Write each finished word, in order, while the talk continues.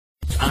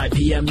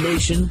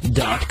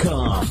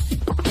IPMNation.com.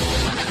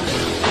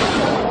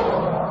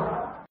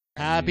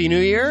 Happy New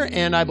Year,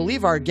 and I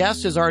believe our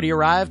guest has already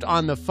arrived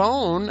on the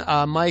phone.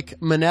 Mike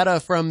Monetta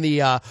from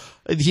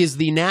he's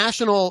the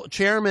national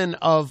chairman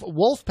of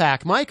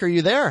Wolf-PAC. Mike, are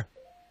you there?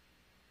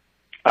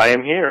 I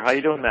am here. How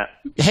you doing, Matt?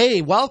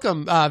 Hey,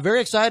 welcome.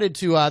 Very excited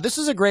to, this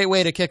is a great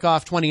way to kick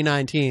off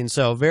 2019,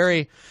 so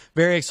very,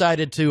 very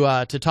excited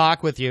to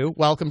talk with you.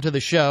 Welcome to the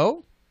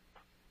show.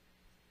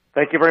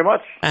 Thank you very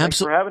much. Thanks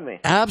for having me.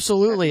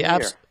 Absolutely.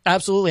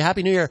 Absolutely.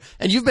 Happy New Year.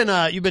 And you've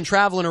been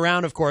traveling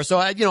around, of course. So,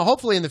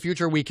 hopefully in the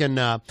future we can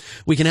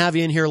have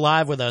you in here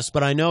live with us.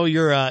 But I know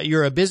you're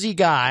a busy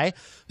guy.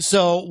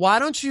 So why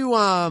don't you,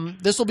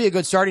 this will be a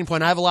good starting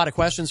point. I have a lot of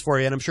questions for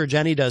you, and I'm sure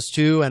Jenny does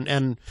too.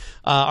 And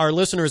our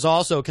listeners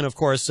also can, of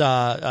course,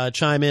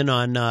 chime in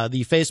on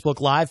the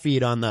Facebook live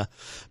feed on the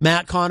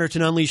Matt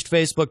Connarton Unleashed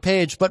Facebook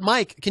page. But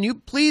Mike, can you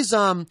please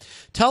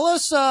tell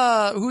us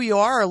who you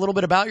are, a little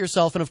bit about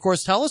yourself, and of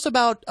course tell us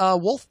about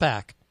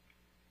Wolf-PAC.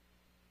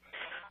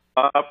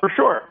 For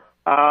sure.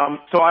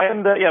 So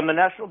I'm the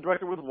national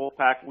director with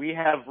Wolf-PAC. We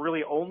have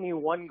really only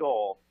one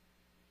goal,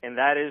 and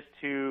that is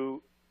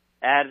to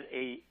add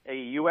a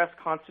U.S.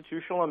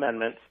 constitutional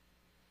amendment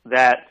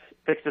that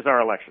fixes our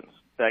elections,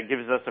 that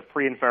gives us a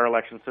free and fair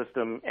election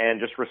system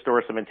and just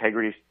restores some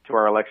integrity to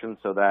our elections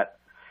so that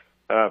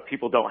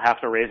people don't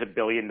have to raise $1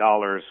 billion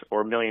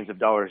or millions of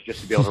dollars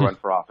just to be able to run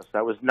for office.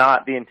 That was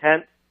not the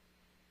intent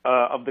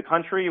of the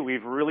country.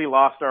 We've really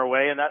lost our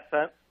way in that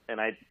sense,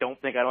 and I don't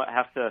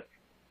have to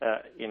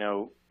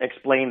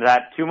explain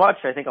that too much.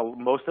 I think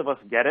most of us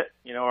get it.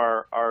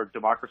 Our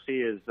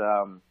democracy is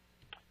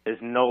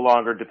no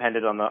longer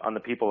dependent on the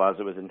people as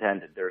it was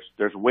intended.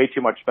 There's way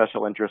too much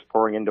special interest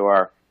pouring into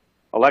our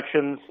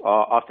elections,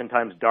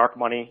 oftentimes dark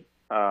money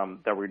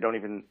that we don't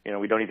even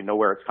know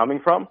where it's coming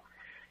from,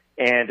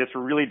 and it's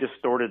really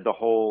distorted the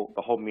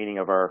whole meaning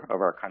of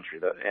our country.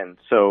 And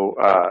so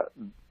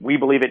we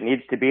believe it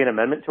needs to be an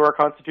amendment to our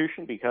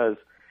Constitution because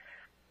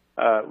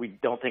we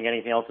don't think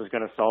anything else is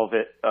going to solve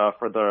it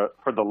for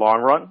the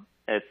long run.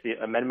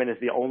 The amendment is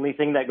the only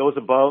thing that goes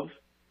above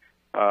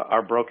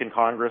our broken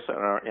Congress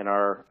and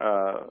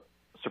our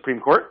Supreme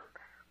Court.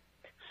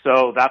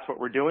 So that's what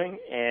we're doing.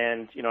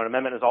 And an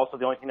amendment is also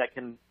the only thing that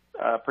can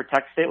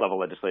protect state level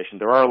legislation.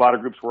 There are a lot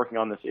of groups working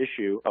on this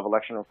issue of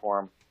election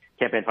reform,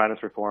 campaign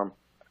finance reform,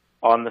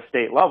 on the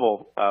state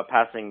level,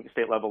 passing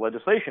state level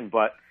legislation,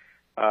 but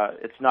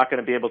it's not going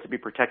to be able to be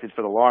protected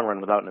for the long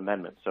run without an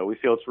amendment. So we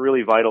feel it's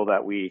really vital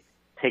that we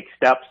take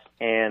steps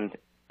and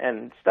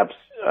steps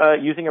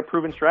using a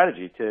proven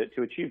strategy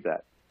to achieve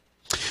that.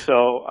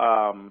 So,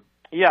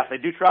 yes, I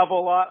do travel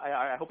a lot.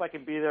 I hope I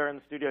can be there in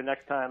the studio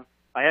next time.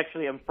 I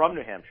actually am from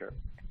New Hampshire.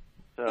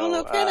 So,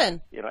 no kidding.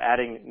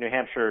 Adding New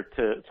Hampshire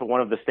to one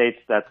of the states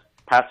that's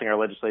passing our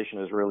legislation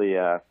is really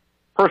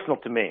personal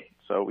to me.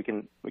 So we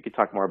could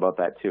talk more about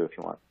that too if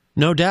you want.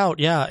 No doubt,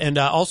 yeah. And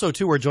also,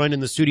 too, we're joined in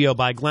the studio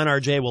by Glenn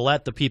R.J.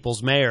 Ouellette, the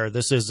People's Mayor.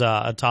 This is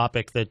a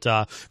topic that,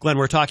 Glenn,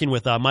 we're talking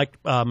with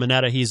Mike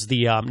Monetta. He's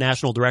the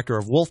national director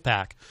of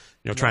Wolf-PAC,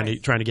 trying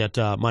to get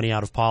money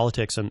out of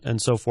politics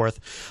and so forth.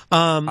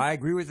 I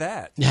agree with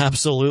that.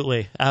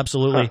 Absolutely.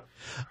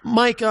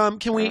 Mike,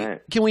 can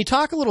we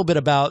talk a little bit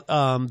about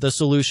the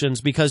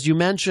solutions? Because you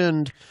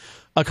mentioned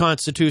a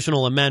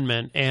constitutional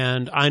amendment,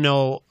 and I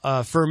know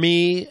for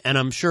me, and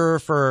I'm sure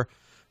for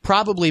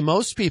probably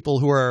most people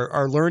who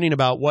are learning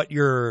about what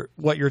you're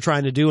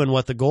trying to do and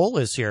what the goal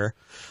is here,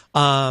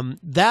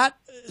 that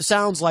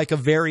sounds like a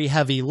very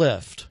heavy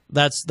lift.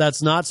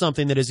 That's not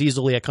something that is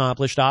easily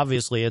accomplished.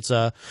 Obviously, it's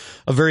a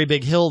very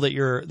big hill that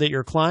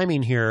you're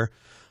climbing here.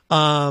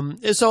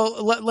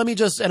 So let me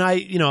just, and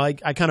I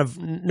kind of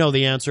know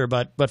the answer,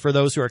 but for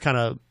those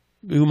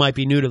who might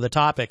be new to the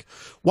topic,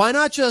 why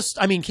not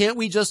can't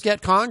we just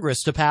get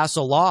Congress to pass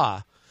a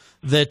law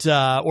that,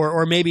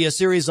 or maybe a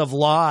series of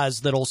laws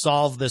that'll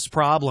solve this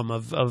problem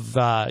of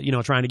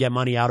trying to get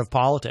money out of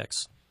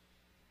politics?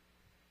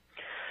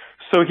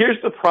 So here's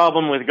the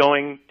problem with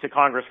going to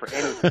Congress for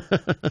anything.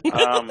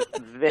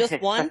 Just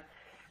one?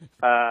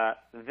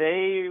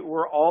 They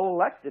were all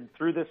elected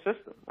through this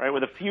system, right?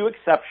 With a few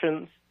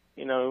exceptions.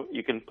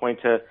 You can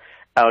point to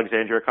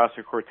Alexandria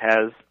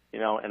Ocasio-Cortez,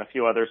 and a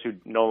few others who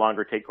no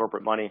longer take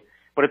corporate money.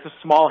 But it's a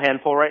small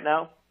handful right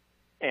now.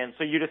 And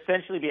so you'd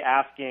essentially be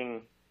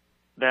asking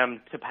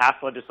them to pass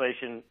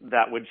legislation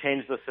that would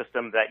change the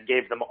system that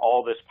gave them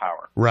all this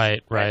power.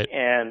 Right.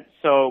 And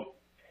so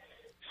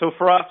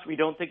for us, we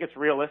don't think it's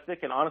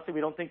realistic, and honestly,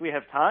 we don't think we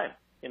have time.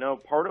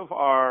 Part of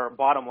our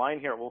bottom line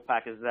here at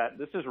Wolf-PAC is that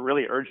this is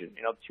really urgent.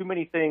 Too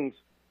many things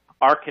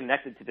are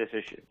connected to this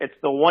issue. It's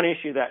the one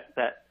issue that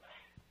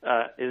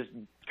is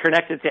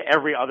connected to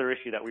every other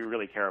issue that we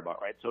really care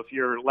about, right? So if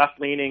you're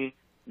left-leaning,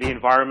 the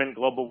environment,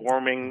 global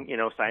warming,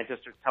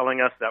 scientists are telling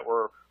us that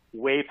we're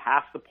way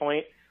past the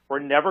point. We're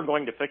never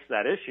going to fix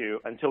that issue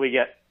until we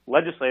get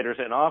legislators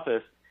in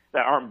office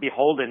that aren't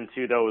beholden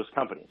to those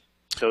companies,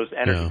 those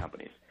energy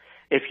companies.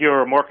 If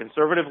you're more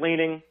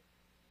conservative-leaning,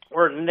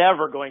 we're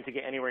never going to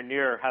get anywhere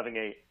near having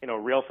a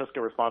real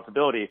fiscal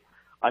responsibility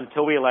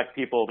until we elect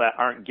people that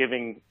aren't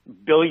giving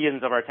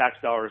billions of our tax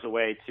dollars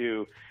away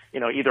to,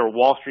 either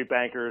Wall Street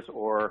bankers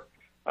or,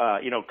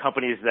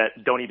 companies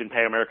that don't even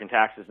pay American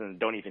taxes and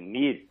don't even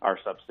need our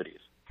subsidies,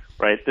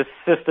 right? This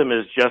system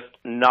is just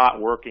not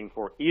working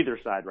for either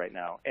side right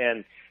now.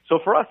 And so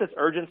for us, it's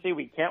urgency.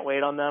 We can't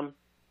wait on them.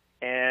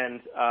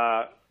 And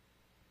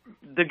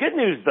the good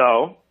news,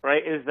 though,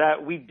 right, is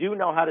that we do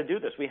know how to do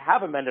this. We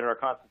have amended our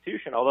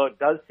Constitution, although it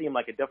does seem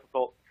like a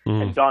difficult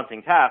and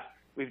daunting task.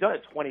 We've done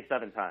it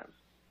 27 times.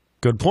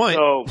 Good point.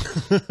 So,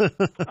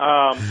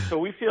 so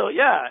we feel,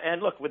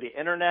 and look, with the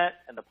internet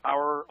and the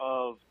power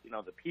of,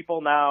 the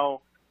people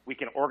now, we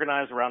can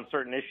organize around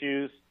certain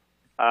issues.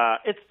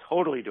 It's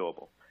totally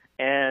doable.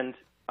 And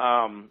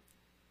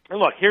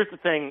look, here's the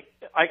thing.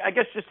 I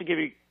guess just to give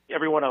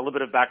everyone a little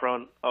bit of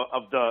background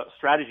of the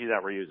strategy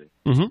that we're using.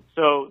 Mm-hmm.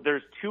 So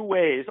there's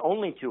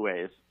only two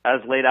ways, as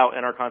laid out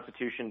in our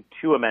Constitution,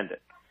 to amend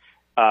it,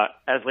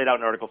 as laid out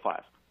in Article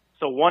 5.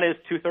 So one is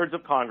 2/3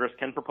 of Congress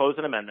can propose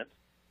an amendment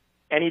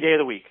any day of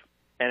the week.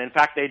 And in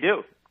fact, they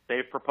do.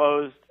 They've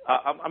proposed,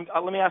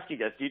 let me ask you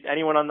guys,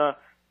 anyone on the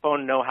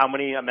phone know how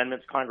many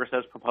amendments Congress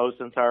has proposed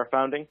since our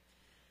founding?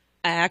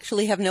 I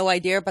actually have no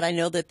idea, but I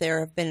know that there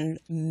have been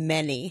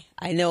many.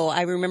 I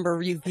remember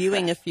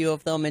reviewing a few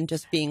of them and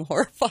just being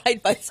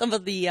horrified by some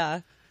of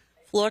the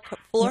floor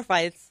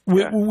fights.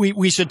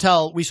 We should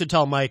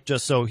tell Mike,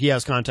 just so he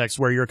has context,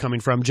 where you're coming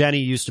from. Jenny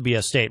used to be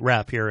a state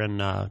rep here in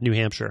New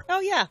Hampshire.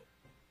 Oh, yeah.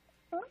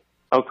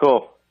 Oh,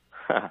 cool.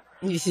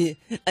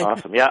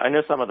 Awesome. Yeah, I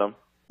know some of them.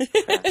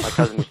 My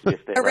cousin used to be a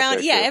state rep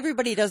there, too.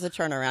 Everybody does a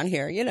turn around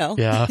here,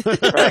 Yeah.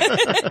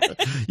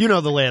 Right. You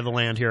know the lay of the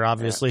land here,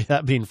 obviously,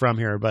 that being from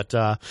here. But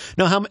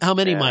no, how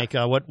many, Mike?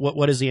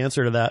 What is the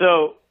answer to that?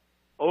 So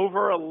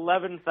over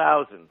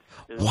 11,000.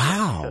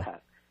 Wow.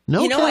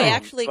 No kidding. I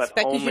actually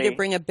expected you to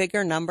bring a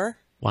bigger number.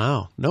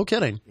 Wow. No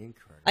kidding.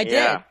 I did.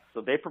 Yeah.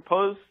 So they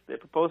propose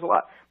a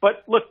lot.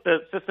 But look,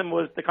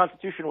 the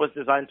Constitution was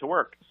designed to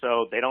work,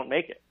 so they don't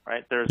make it,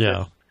 right? There's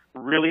this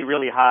really,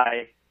 really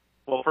high.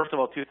 Well, first of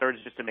all,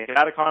 2/3 just to make it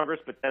out of Congress,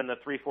 but then the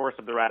 3/4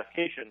 of the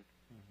ratification,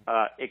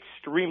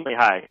 extremely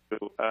high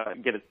to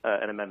get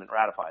an amendment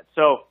ratified.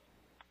 So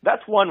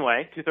that's one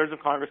way. 2/3 of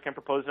Congress can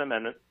propose an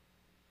amendment,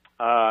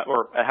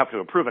 or have to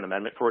approve an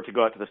amendment for it to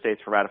go out to the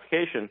states for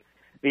ratification.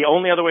 The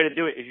only other way to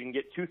do it is you can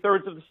get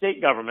 2/3 of the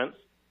state governments.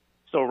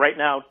 So right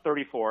now,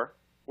 34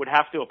 would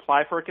have to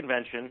apply for a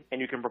convention, and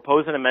you can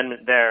propose an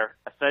amendment there,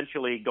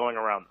 essentially going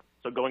around them.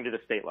 So going to the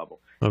state level.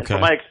 Okay. And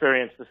from my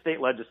experience, the state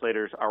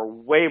legislators are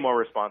way more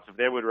responsive.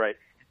 They would write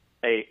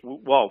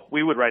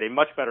we would write a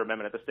much better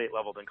amendment at the state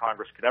level than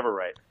Congress could ever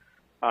write.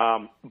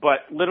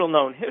 But little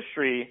known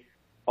history,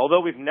 although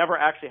we've never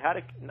actually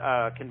had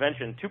a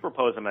convention to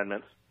propose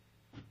amendments,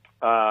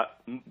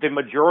 the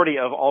majority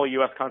of all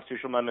U.S.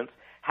 constitutional amendments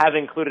have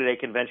included a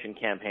convention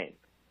campaign.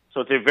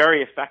 So it's a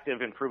very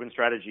effective and proven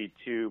strategy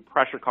to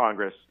pressure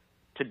Congress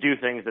to do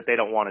things that they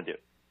don't want to do.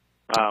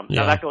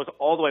 Now that goes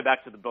all the way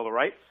back to the Bill of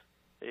Rights.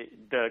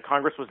 The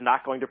Congress was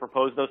not going to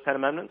propose those 10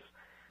 amendments.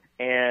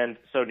 And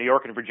so New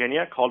York and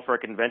Virginia called for a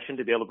convention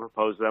to be able to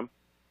propose them.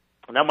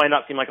 And that might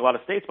not seem like a lot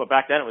of states, but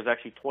back then it was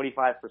actually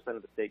 25%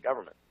 of the state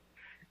government.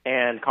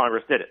 And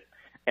Congress did it.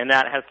 And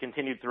that has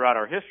continued throughout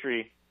our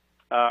history.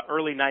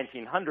 Early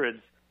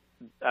 1900s,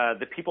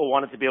 the people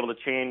wanted to be able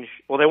to change,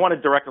 they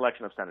wanted direct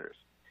election of senators.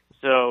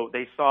 So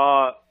they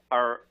saw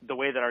the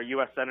way that our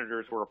U.S.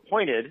 senators were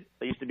appointed.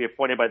 They used to be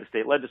appointed by the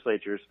state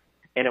legislatures,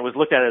 and it was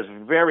looked at as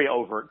very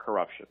overt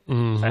corruption.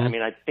 Mm-hmm. I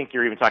mean, I think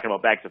you're even talking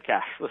about bags of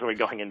cash literally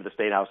going into the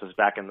state houses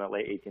back in the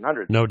late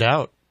 1800s. No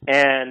doubt.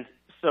 And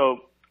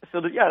so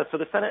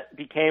the Senate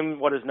became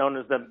what was known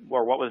as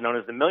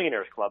the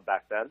Millionaires Club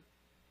back then.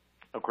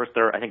 Of course,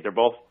 I think they're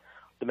both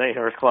the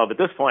Millionaires Club at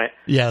this point.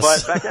 Yes.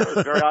 But back then it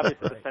was very obvious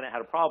that the Senate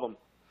had a problem.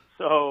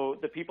 So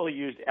the people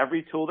used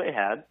every tool they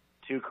had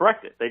to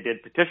correct it. They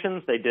did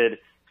petitions, they did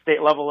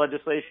state-level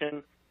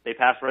legislation, they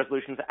passed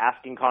resolutions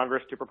asking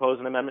Congress to propose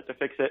an amendment to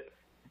fix it,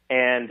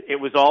 and it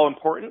was all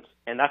important,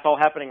 and that's all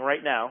happening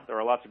right now. There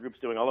are lots of groups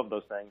doing all of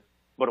those things,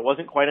 but it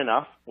wasn't quite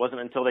enough. It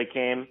wasn't until they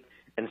came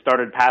and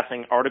started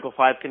passing Article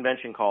 5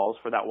 convention calls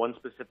for that one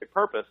specific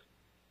purpose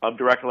of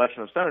direct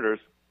election of senators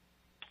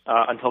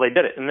until they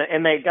did it.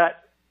 And they got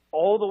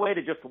all the way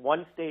to just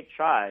one state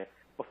shy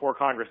before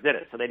Congress did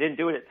it. So they didn't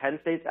do it at 10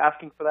 states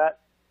asking for that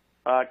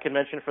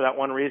convention for that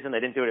one reason. They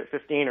didn't do it at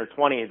 15 or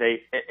 20.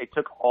 It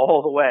took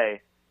all the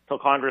way till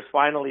Congress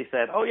finally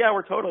said, "Oh yeah,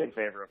 we're totally in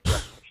favor of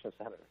direct election of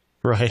senators."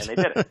 Right. And they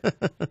did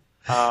it.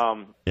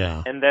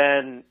 And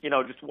then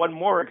just one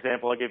more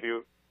example I'll give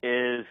you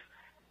is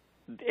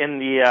in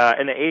the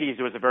 80s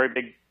there was a very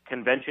big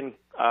convention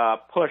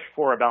push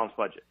for a balanced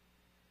budget,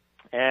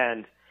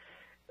 and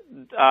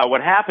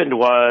what happened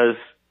was,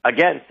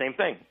 again, same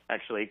thing.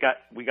 Actually,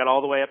 we got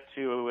all the way up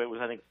to, it was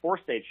I think 4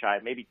 states shy,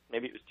 maybe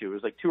it was 2. It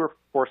was like 2 or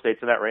 4 states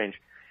in that range.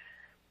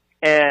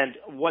 And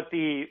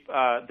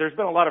there's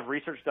been a lot of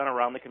research done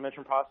around the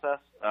convention process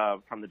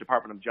from the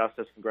Department of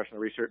Justice, Congressional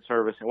Research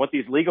Service, and what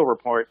these legal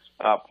reports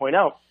point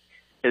out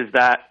is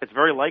that it's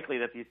very likely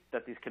that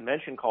these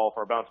convention call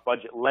for a balanced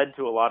budget led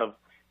to a lot of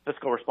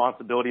fiscal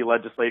responsibility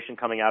legislation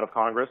coming out of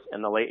Congress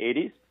in the late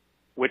 80s,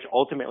 which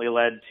ultimately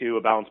led to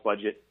a balanced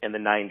budget in the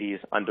 90s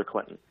under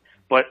Clinton.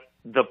 But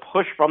the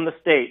push from the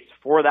states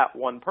for that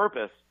one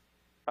purpose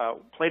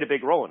played a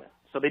big role in it.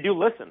 So they do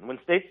listen. When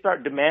states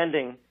start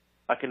demanding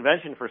a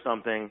convention for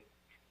something,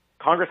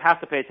 Congress has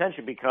to pay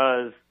attention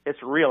because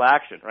it's real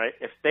action, right?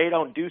 If they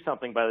don't do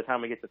something by the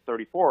time we get to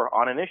 34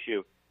 on an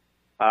issue,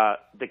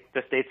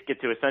 the states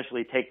get to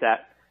essentially take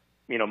that,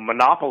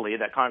 monopoly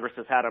that Congress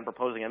has had on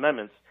proposing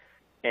amendments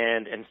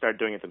and start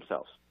doing it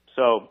themselves.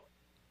 So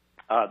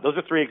those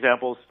are three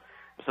examples.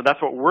 So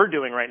that's what we're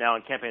doing right now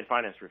in campaign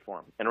finance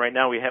reform. And right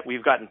now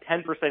we've gotten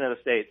 10% of the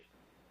states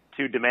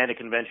to demand a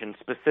convention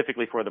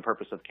specifically for the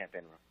purpose of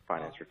campaign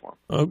finance reform.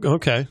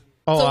 Okay.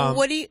 So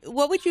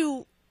what would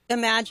you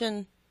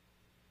imagine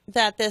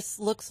that this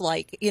looks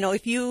like?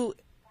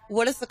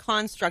 What is the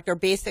construct or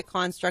basic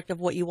construct of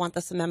what you want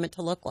this amendment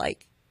to look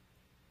like?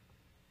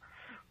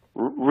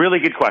 Really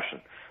good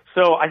question.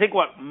 So I think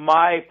what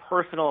my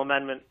personal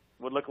amendment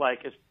would look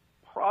like is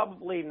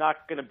probably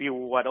not going to be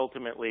what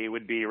ultimately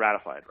would be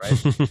ratified,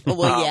 right?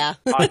 Well, yeah.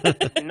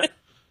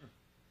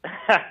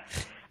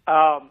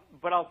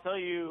 But I'll tell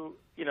you,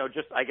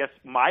 just I guess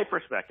my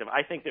perspective,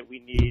 I think that we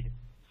need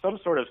some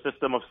sort of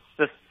system of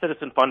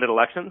citizen-funded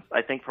elections.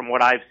 I think from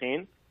what I've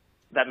seen,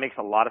 that makes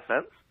a lot of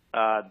sense.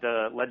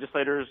 The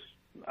legislators,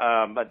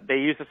 they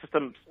use a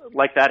system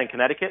like that in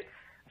Connecticut.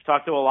 I've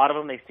talked to a lot of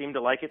them. They seem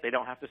to like it. They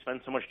don't have to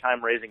spend so much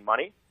time raising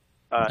money.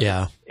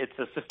 It's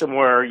a system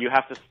where you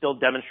have to still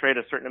demonstrate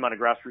a certain amount of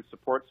grassroots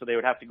support. So they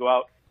would have to go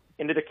out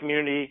into the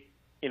community,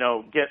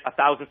 get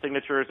 1,000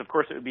 signatures. Of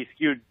course, it would be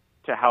skewed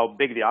to how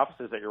big the office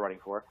is that you're running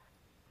for.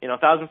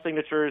 1,000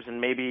 signatures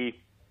and maybe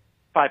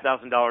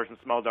 $5,000 in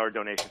small dollar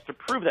donations to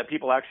prove that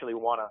people actually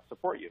want to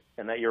support you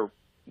and that you're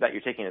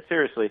taking it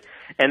seriously.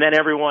 And then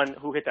everyone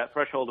who hit that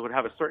threshold would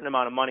have a certain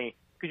amount of money,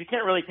 because you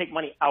can't really take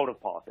money out of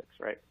politics,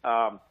 right?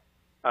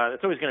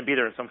 It's always going to be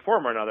there in some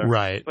form or another.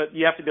 Right. But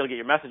you have to be able to get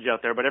your message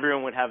out there. But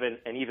everyone would have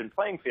an even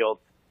playing field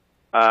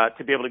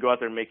to be able to go out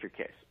there and make your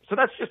case. So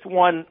that's just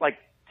one,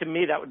 to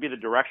me, that would be the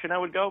direction I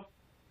would go.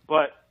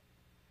 But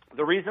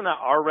the reason that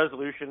our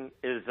resolution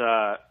is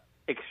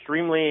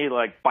extremely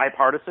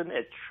bipartisan,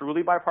 it's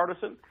truly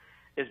bipartisan,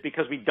 is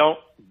because we don't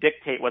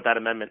dictate what that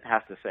amendment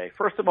has to say.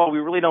 First of all, we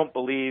really don't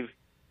believe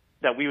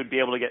that we would be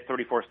able to get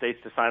 34 states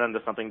to sign on to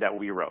something that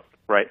we wrote,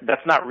 right?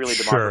 That's not really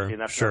democracy,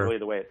 and that's not really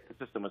the way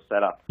the system was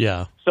set up.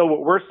 Yeah. So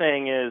what we're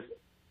saying is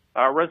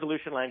our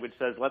resolution language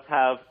says let's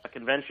have a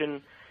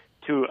convention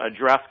to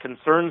address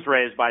concerns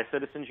raised by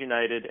Citizens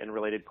United and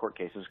related court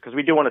cases, because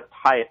we do want to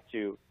tie it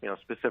to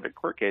specific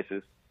court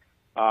cases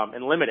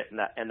and limit it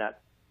in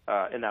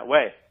that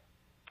way.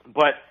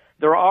 But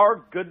there are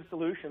good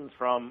solutions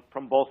from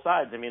both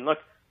sides. I mean, look,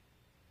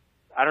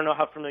 I don't know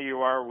how familiar you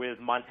are with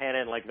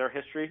Montana and their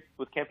history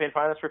with campaign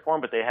finance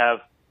reform, but they have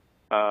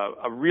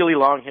a really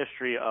long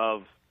history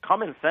of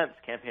common sense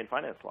campaign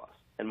finance laws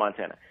in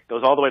Montana. It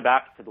goes all the way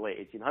back to the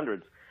late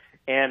 1800s.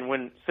 And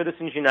when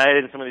Citizens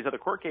United and some of these other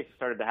court cases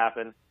started to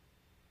happen,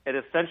 it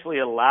essentially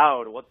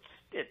allowed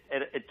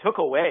it took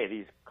away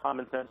these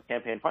common sense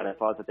campaign finance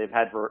laws that they've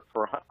had for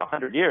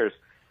 100 years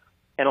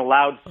and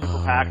allowed super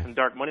PACs and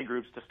dark money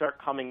groups to start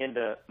coming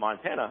into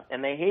Montana,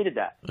 and they hated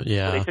that.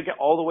 Yeah. So they took it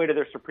all the way to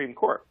their Supreme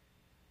Court.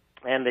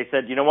 And they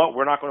said, you know what,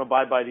 we're not going to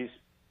abide by these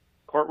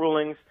court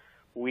rulings.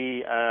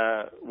 We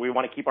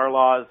want to keep our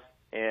laws.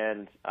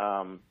 And,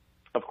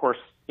 of course,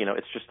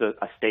 it's just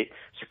a state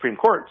Supreme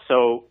Court.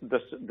 So the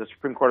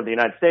Supreme Court of the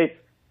United States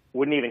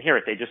wouldn't even hear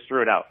it. They just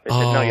threw it out. They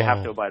said, no, you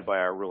have to abide by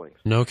our rulings.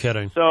 No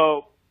kidding.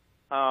 So,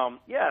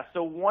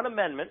 so one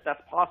amendment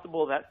that's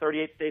possible that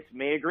 38 states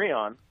may agree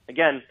on,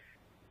 again,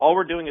 all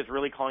we're doing is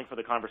really calling for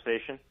the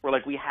conversation. We're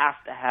we have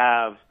to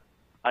have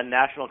a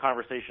national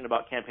conversation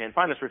about campaign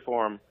finance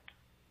reform.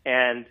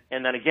 And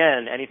then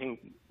again,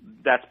 anything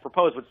that's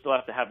proposed would still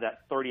have to have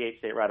that 38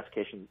 state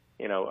ratification,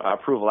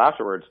 approval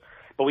afterwards.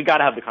 But we got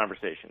to have the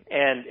conversation.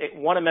 And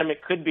one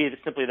amendment could be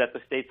simply that the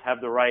states have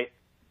the right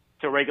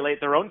to regulate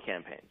their own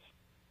campaigns.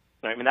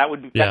 I mean,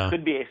 that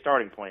could be a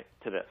starting point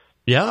to this.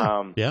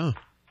 Yeah. Yeah.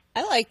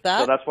 I like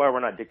that. So that's why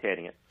we're not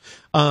dictating it.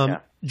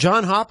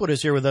 John Hopwood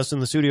is here with us in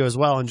the studio as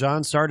well. And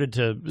John started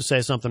to say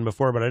something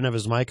before, but I didn't have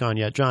his mic on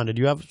yet. John, did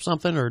you have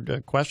something or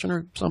a question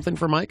or something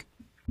for Mike?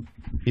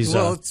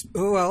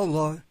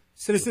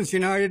 Citizens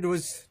United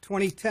was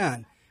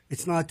 2010.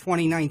 It's not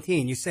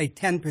 2019. You say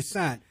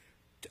 10%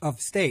 of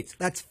states.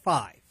 That's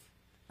 5.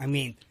 I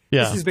mean,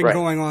 this has been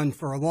going on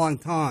for a long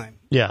time.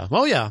 Yeah.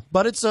 Well, yeah.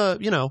 But it's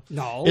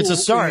it's a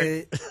start.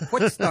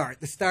 What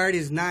start? The start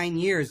is 9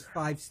 years,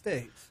 5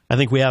 states. I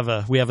think we have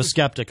a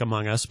skeptic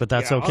among us, but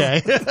that's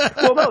okay.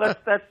 Well, no,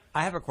 that's.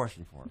 I have a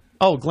question for him.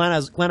 Oh, Glenn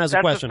has a question.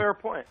 That's a fair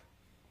point.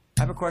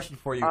 I have a question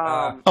for you.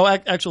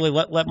 Actually,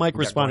 let Mike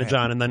respond to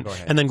John, and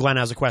then Glenn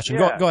has a question.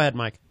 Yeah. Go ahead,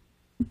 Mike.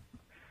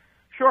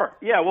 Sure.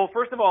 Yeah. Well,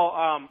 first of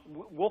all,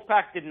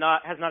 Wolf-PAC has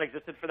not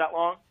existed for that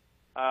long.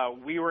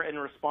 We were in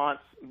response.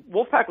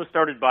 Wolf-PAC was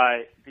started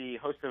by the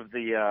host of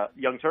the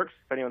Young Turks.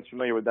 If anyone's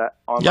familiar with that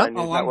online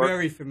news network. I'm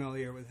very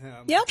familiar with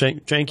him. Yep.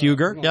 Cenk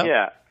Uygur. Yep.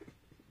 Yeah.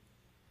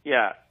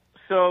 Yeah.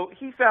 So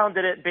he found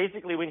that it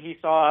basically when he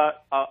saw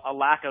a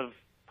lack of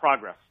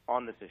progress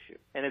on this issue,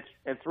 and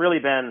it's really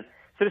been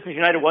Citizens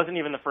United wasn't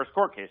even the first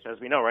court case, as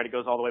we know, right? It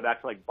goes all the way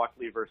back to like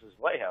Buckley versus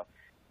Vallejo,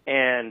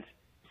 and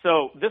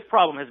so this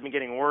problem has been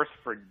getting worse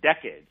for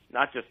decades,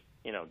 not just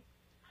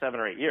 7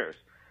 or 8 years.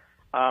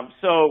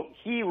 So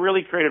he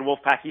really created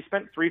Wolf-PAC. He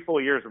spent 3 full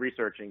years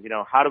researching,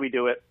 how do we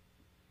do it?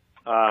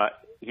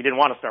 He didn't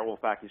want to start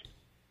Wolf-PAC. He's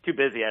too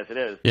busy as it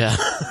is. Yeah.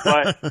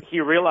 But he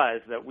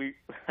realized that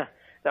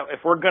that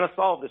if we're going to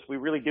solve this, we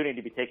really do need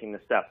to be taking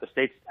this step. The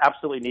states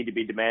absolutely need to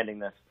be demanding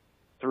this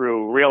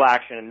through real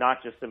action and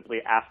not just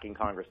simply asking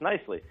Congress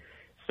nicely.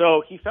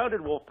 So he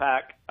founded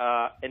Wolf-PAC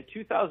in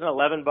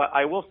 2011, but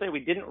I will say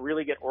we didn't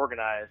really get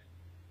organized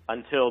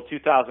until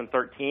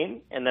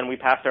 2013, and then we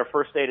passed our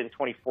first state in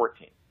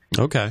 2014.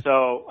 Okay.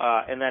 So,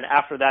 and then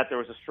after that, there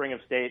was a string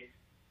of states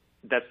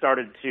that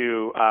started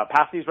to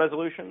pass these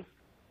resolutions,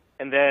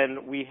 and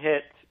then we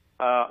hit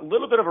a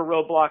little bit of a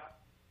roadblock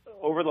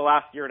over the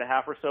last year and a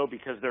half or so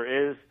because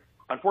there is,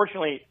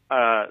 unfortunately,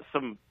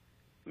 some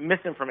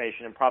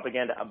misinformation and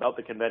propaganda about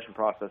the convention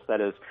process that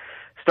has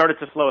started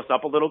to slow us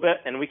up a little bit,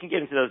 and we can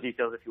get into those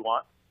details if you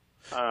want.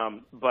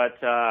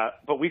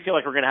 But we feel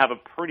like we're going to have a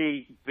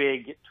pretty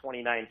big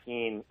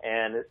 2019,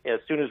 and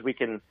as soon as we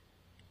can,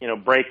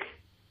 break,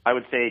 I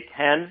would say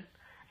 10,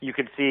 you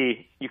could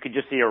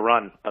just see a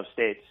run of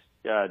states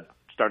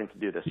starting to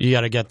do this. You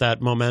got to get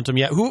that momentum.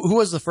 Yeah. Who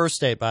was the first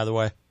state, by the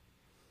way?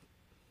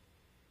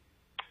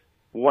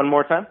 One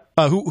more time.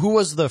 Who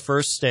was the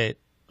first state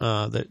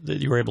that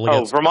you were able to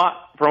get? Vermont.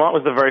 Vermont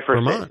was the very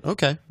first Vermont. state.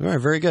 Okay. All right.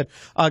 Very good.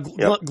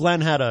 Glenn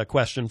had a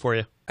question for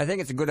you. I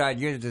think it's a good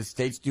idea that the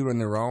states do it on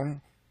their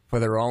own for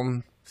their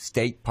own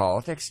state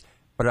politics.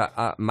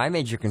 But my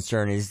major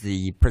concern is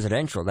the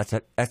presidential.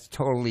 That's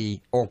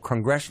totally, or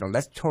congressional.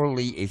 That's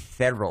totally a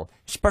federal,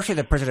 especially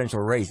the presidential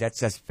race.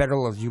 That's as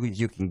federal as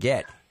you can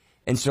get.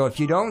 And so if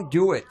you don't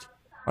do it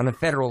on a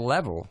federal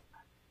level,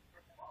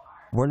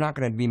 we're not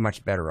going to be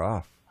much better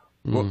off.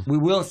 We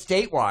will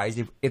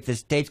statewide if the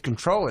states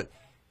control it.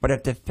 But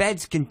if the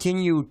feds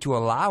continue to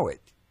allow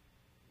it,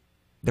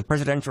 the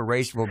presidential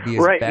race will be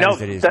as bad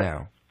as it is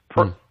now.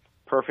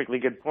 Perfectly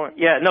good point.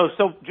 Yeah, no,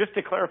 so just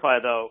to clarify,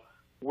 though,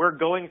 we're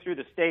going through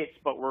the states,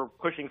 but we're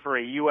pushing for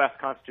a U.S.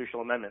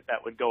 constitutional amendment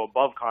that would go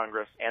above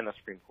Congress and the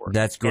Supreme Court.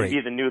 That's great. And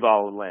be the new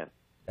law of the land.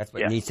 That's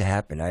what needs to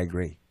happen. I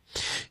agree.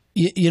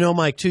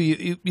 Mike, too,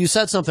 you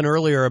said something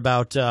earlier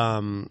about,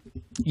 some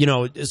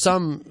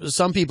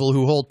people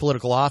who hold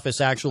political office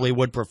actually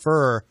would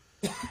prefer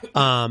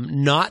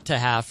not to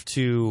have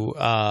to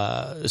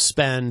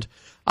spend.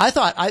 I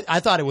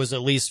thought it was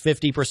at least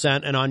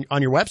 50%, and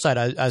on your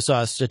website I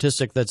saw a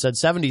statistic that said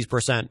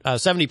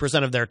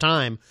 70% of their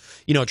time,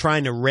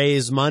 trying to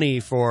raise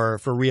money for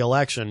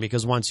re-election,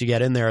 because once you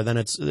get in there, then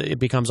it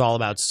becomes all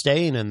about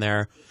staying in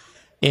there.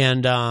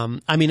 And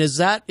is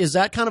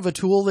that kind of a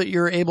tool that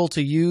you're able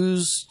to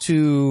use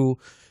to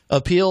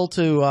appeal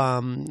to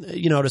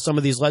to some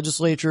of these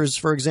legislatures,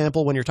 for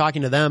example, when you're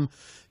talking to them,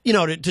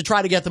 to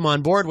try to get them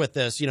on board with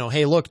this?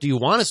 Hey, look, do you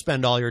want to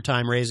spend all your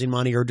time raising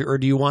money, or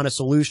do you want a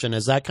solution?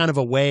 Is that kind of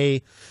a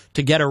way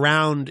to get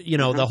around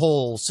the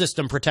whole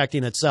system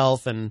protecting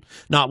itself and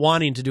not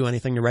wanting to do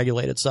anything to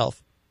regulate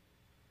itself?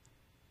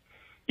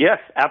 Yes,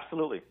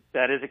 absolutely.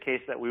 That is a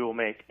case that we will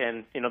make.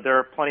 And, there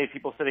are plenty of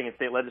people sitting in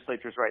state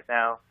legislatures right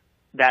now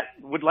that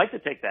would like to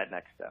take that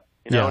next step,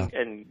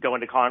 and go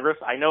into Congress.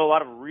 I know a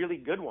lot of really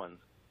good ones,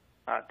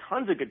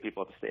 tons of good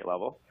people at the state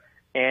level,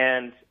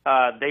 and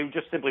they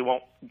just simply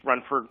won't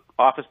run for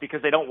office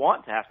because they don't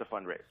want to have to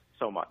fundraise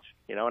so much,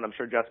 and I'm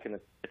sure Jess can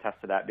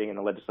attest to that, being in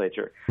the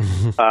legislature.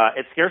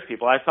 It scares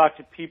people. I've talked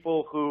to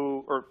people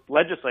or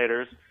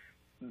legislators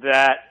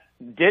that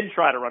did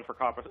try to run for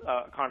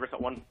Congress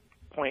at one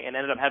point and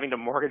ended up having to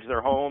mortgage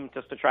their home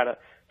just to try to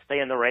stay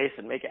in the race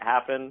and make it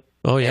happen.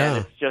 Oh, yeah.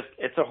 And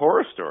it's a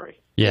horror story.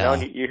 Yeah.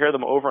 And you hear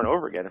them over and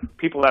over again.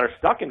 People that are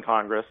stuck in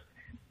Congress,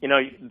 they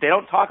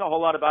don't talk a whole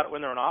lot about it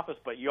when they're in office,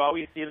 but you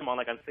always see them on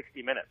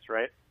 60 Minutes,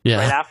 right? Yeah.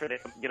 Right after they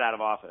get out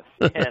of office.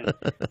 And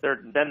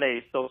then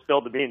they still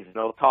spill the beans, and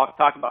they'll talk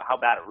about how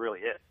bad it really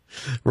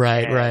is.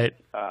 Right, and, right.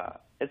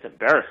 It's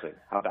embarrassing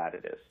how bad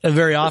it is. And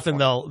very often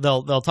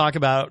they'll talk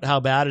about how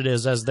bad it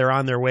is as they're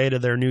on their way to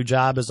their new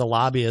job as a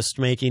lobbyist,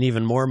 making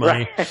even more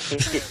money.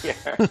 Right.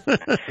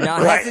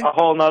 Right. A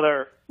whole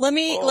nother. Let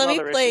me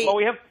play.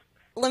 Well,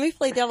 let me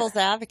play devil's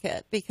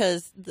advocate,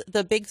 because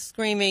the big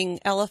screaming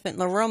elephant in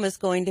the room is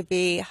going to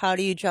be, how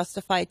do you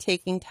justify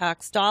taking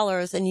tax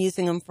dollars and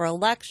using them for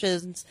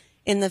elections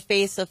in the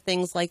face of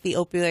things like the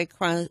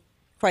opioid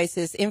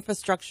crisis,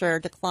 infrastructure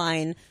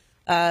decline,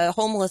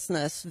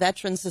 homelessness,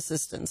 veterans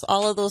assistance,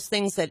 all of those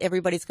things that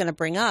everybody's going to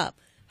bring up.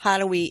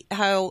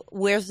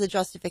 Where's the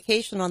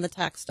justification on the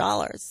tax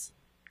dollars?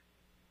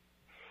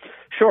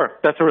 Sure.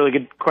 That's a really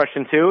good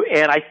question too.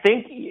 And I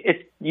think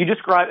you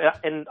describe,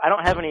 and I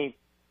don't have any,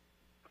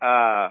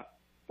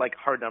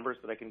 hard numbers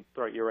that I can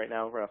throw at you right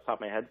now right off the top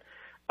of my head.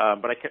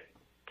 But I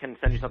can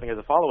send you something as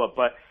a follow-up.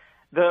 But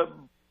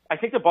I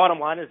think the bottom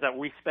line is that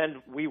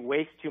we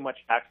waste too much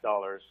tax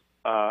dollars,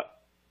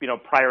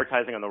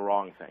 prioritizing on the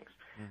wrong things.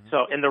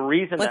 So, and the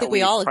reason I think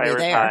we all agree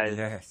there.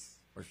 Yes,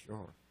 for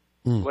sure.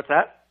 What's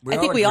that? I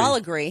think we all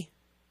agree.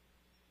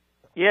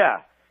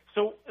 Yeah.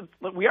 So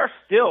we are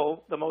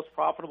still the most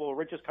profitable,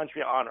 richest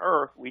country on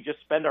earth. We just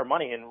spend our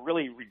money in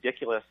really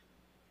ridiculous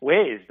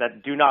ways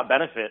that do not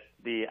benefit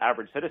the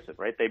average citizen,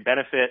 right? They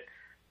benefit,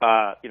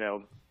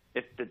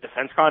 it's the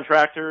defense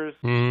contractors,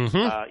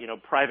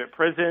 private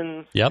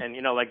prisons, and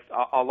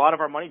a lot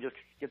of our money just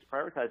gets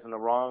prioritized in the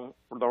wrong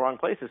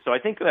places. So I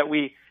think that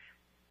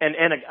and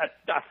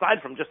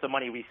aside from just the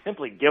money we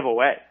simply give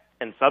away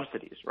in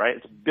subsidies, right?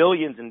 It's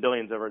billions and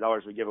billions of our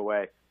dollars we give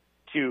away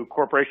to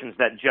corporations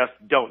that just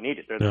don't need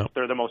it.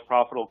 They're the most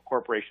profitable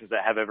corporations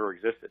that have ever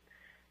existed.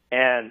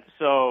 And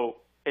so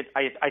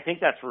I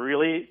think that's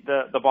really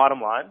the bottom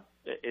line,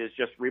 is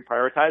just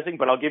reprioritizing.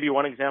 But I'll give you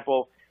one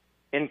example.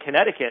 In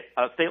Connecticut,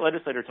 a state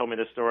legislator told me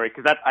this story,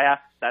 because I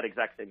asked that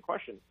exact same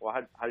question. Well,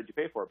 how did you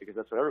pay for it? Because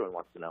that's what everyone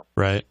wants to know.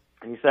 Right.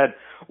 And he said,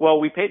 well,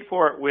 we paid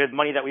for it with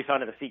money that we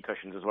found in the seat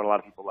cushions, is what a lot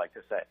of people like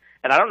to say.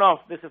 And I don't know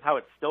if this is how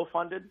it's still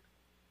funded,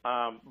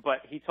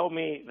 but he told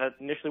me that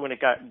initially when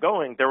it got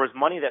going, there was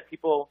money that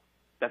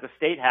the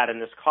state had in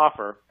this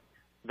coffer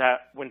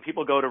that when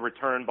people go to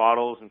return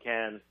bottles and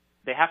cans,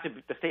 the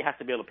state has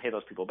to be able to pay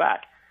those people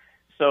back.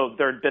 So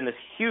there had been this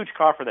huge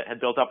coffer that had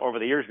built up over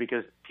the years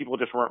because people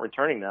just weren't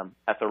returning them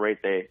at the rate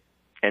they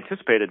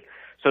anticipated.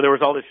 So there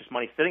was all this just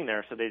money sitting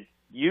there, so they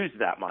used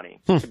that money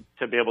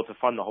to be able to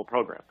fund the whole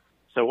program.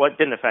 So it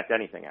didn't affect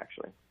anything,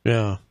 actually.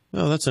 Yeah.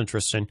 Oh, that's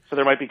interesting. So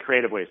there might be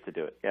creative ways to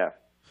do it, yeah.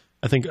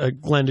 I think,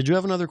 Glenn, did you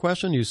have another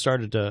question? You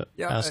started to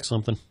ask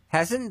something.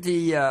 Hasn't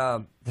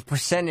the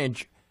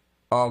percentage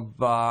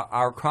of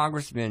our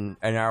congressmen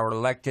and our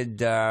elected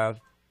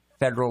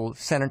federal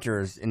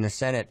senators in the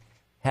Senate,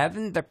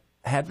 haven't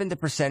the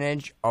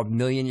percentage of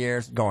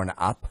millionaires gone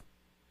up?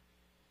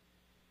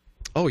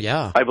 Oh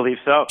yeah, I believe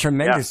so.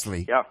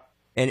 Tremendously. Yeah.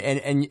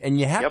 And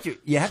you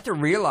have to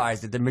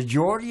realize that the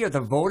majority of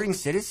the voting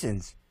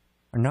citizens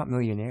are not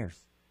millionaires,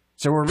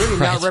 so we're really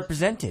not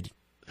represented.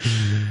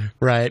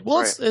 Right.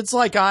 Well, it's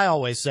like I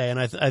always say, and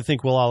I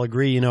think we'll all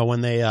agree.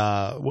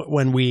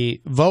 When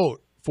we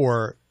vote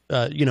for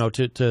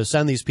to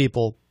send these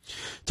people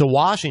to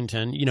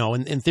Washington,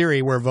 in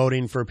theory, we're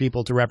voting for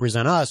people to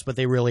represent us, but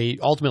they really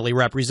ultimately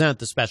represent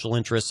the special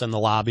interests and the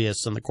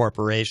lobbyists and the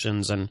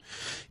corporations and,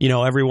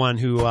 everyone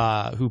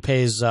who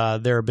pays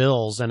their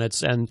bills. And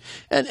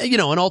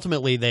and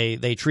ultimately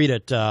they treat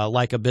it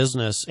like a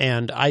business.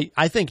 And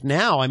I think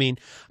now,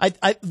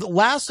 the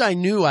last I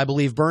knew, I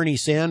believe Bernie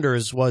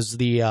Sanders was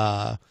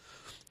the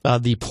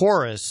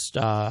poorest,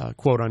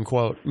 quote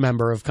unquote,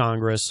 member of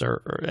Congress,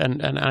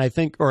 and I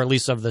think, or at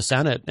least of the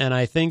Senate. And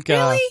I think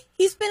really,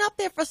 he's been up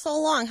there for so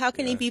long. How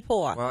can he be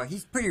poor? Well,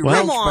 he's pretty rich,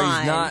 but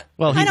he's not.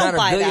 Well, I don't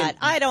buy that.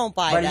 I don't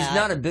buy that. But he's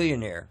not a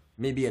billionaire.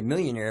 Maybe a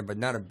millionaire, but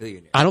not a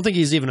billionaire. I don't think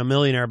he's even a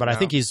millionaire, but I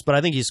think he's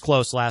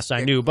close. Last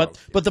I knew, but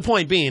the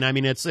point being,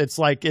 it's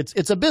like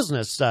it's a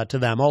business to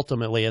them.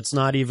 Ultimately, it's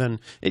not even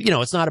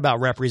it's not about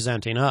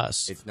representing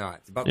us. It's not.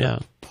 It's about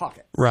the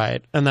pocket.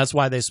 Right, and that's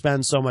why they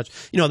spend so much.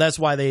 That's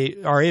why they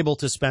are able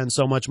to spend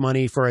so much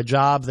money for a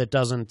job that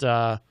doesn't.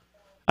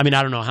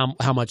 I don't know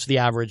how much the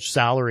average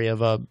salary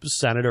of a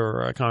senator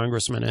or a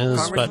congressman is.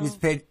 Congressman is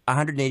paid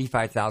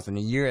 $185,000 a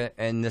year,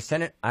 and the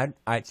Senate, I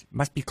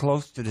must be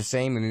close to the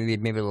same, and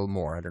maybe a little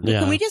more. I don't know.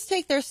 Yeah. Can we just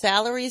take their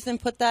salaries and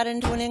put that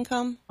into an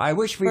income? I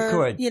wish we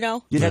could. You'd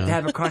have to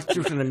have a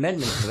constitutional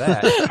amendment for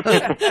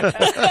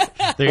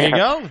that. There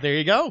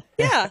you go.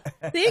 Yeah,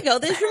 there you go.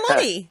 There's your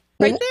money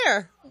right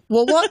there.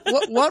 Well,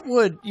 what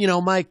would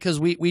Mike? Because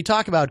we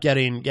talk about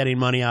getting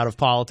money out of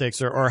politics,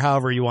 or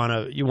however you want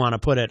to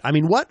put it.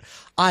 What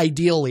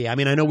ideally? I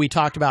know we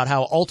talked about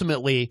how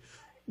ultimately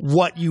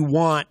what you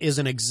want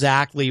isn't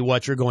exactly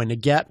what you're going to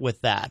get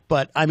with that.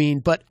 But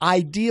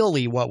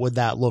ideally, what would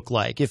that look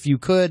like if you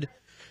could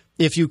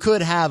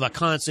have a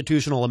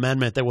constitutional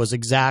amendment that was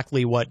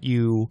exactly what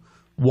you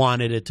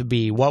wanted it to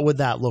be? What would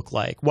that look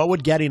like? What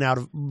would getting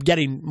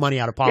money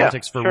out of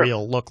politics for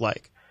real look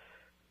like?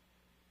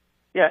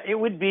 Yeah, it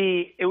would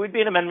be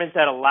an amendment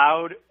that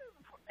allowed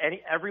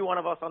every one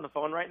of us on the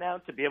phone right now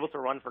to be able to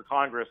run for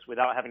Congress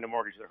without having to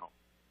mortgage their home.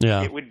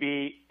 Yeah, it would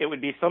be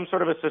some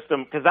sort of a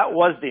system, because that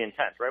was the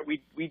intent, right?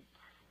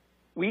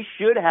 We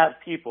should have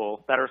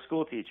people that are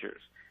school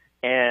teachers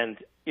and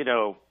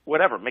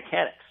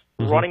mechanics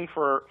running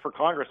for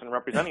Congress and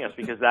representing us,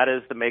 because that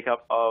is the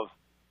makeup of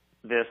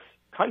this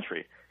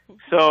country.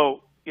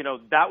 So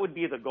that would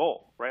be the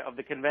goal, right, of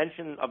the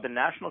convention, of the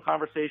national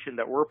conversation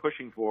that we're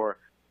pushing for.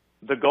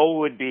 The goal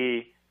would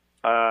be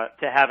to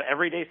have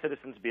everyday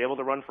citizens be able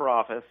to run for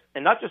office,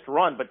 and not just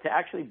run, but to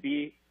actually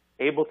be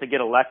able to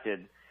get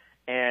elected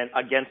and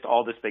against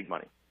all this big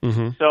money.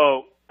 Mm-hmm.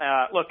 So,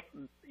 look,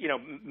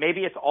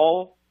 maybe it's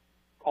all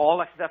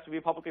elections have to be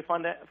publicly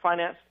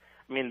financed.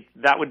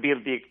 That would be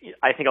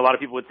I think a lot of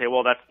people would say,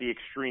 well, that's the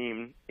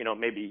extreme,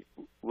 maybe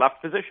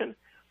left position.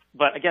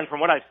 But again, from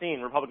what I've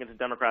seen, Republicans and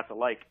Democrats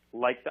alike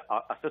like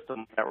a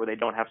system where they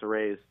don't have to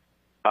raise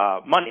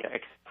money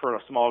for a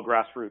small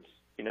grassroots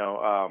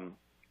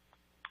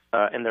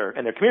in their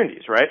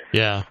communities, right?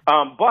 Yeah.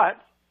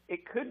 But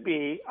it could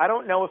be. I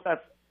don't know if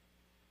that's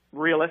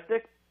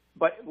realistic.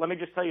 But let me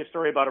just tell you a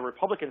story about a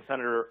Republican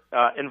senator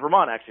in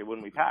Vermont, actually,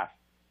 when we passed.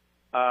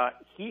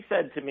 He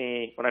said to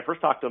me, when I first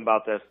talked to him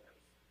about this,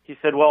 he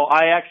said, well,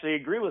 I actually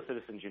agree with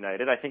Citizens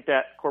United. I think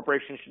that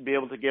corporations should be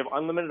able to give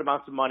unlimited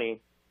amounts of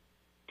money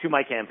to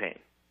my campaign,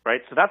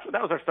 right? So that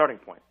was our starting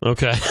point.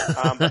 Okay.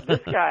 But this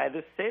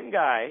same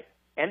guy,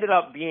 ended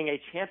up being a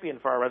champion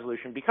for our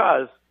resolution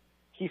because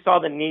he saw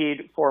the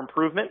need for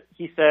improvement.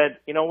 He said,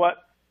 you know what?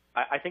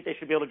 I think they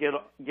should be able to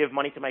give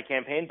money to my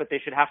campaign, but they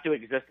should have to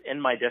exist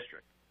in my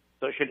district.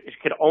 So it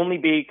could only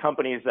be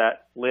companies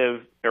that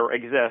live or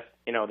exist,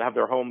 that have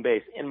their home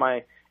base in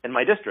my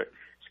district.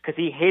 Because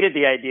he hated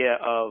the idea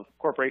of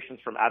corporations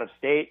from out of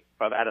state,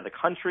 from out of the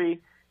country,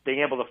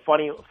 being able to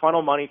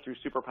funnel money through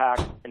super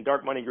PACs and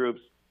dark money groups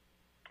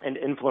and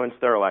influence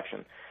their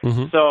election.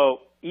 Mm-hmm.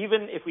 So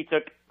even if we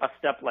took a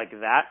step like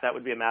that, that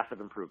would be a massive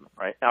improvement,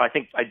 right? Now,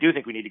 I do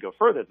think we need to go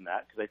further than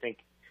that because I think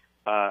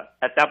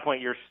at that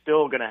point you're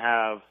still going to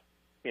have,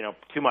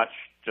 too much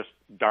just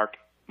dark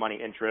money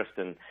interest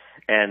and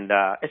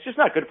it's just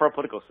not good for our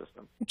political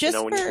system.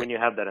 When you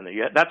have that in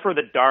there, that's where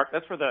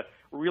the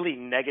really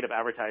negative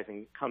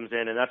advertising comes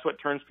in, and that's what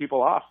turns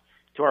people off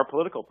to our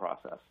political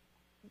process.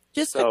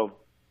 Go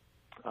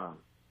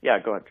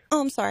ahead.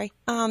 Oh, I'm sorry.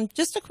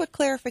 Just a quick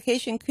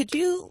clarification. Could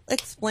you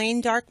explain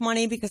dark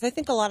money? Because I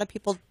think a lot of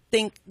people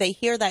think they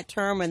hear that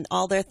term and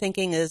all they're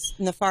thinking is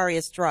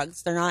nefarious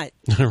drugs. They're not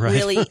right.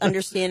 really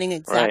understanding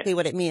exactly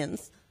what it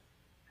means.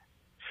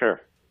 Sure.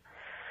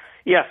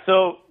 Yeah,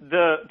 so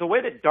the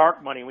way that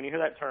dark money, when you hear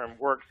that term,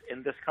 works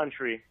in this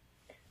country,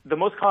 the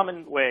most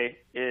common way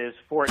is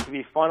for it to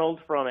be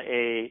funneled from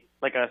a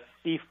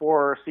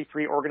C4,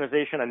 C3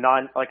 organization,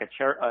 a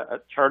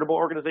charitable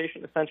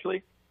organization,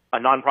 essentially, a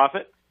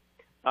nonprofit.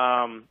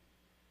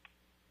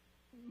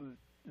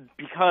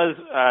 Because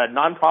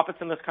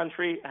nonprofits in this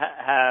country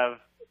have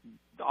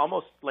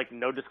almost like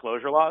no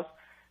disclosure laws,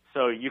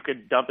 so you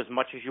could dump as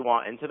much as you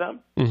want into them.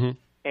 Mm-hmm.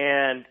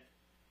 And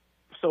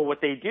so what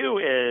they do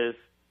is,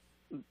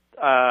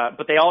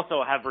 but they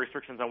also have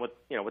restrictions on what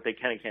they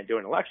can and can't do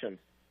in elections.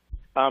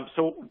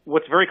 So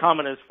what's very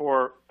common is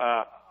for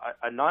a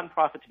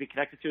nonprofit to be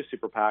connected to a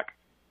super PAC,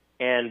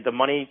 and the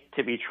money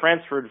to be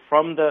transferred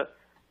from the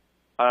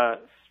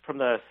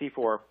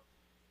C4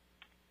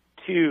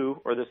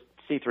 or the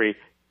C3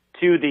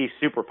 to the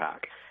super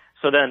PAC.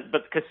 So then,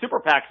 but because super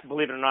PACs,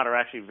 believe it or not, are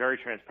actually very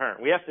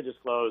transparent. We have to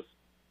disclose,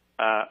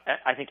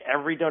 I think,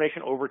 every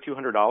donation over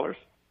 $200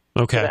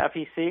 to the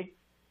FEC.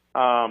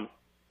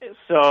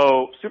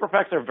 So super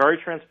PACs are very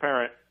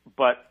transparent,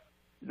 but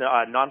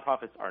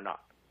nonprofits are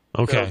not.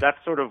 Okay. So that's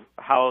sort of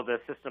how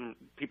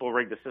people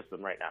rig the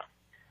system right now.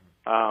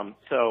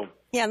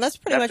 Yeah, and that's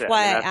pretty much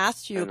why I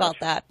asked you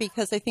about that,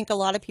 because I think a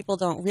lot of people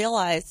don't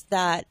realize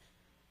that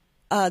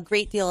a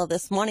great deal of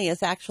this money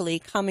is actually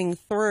coming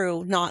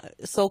through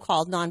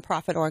so-called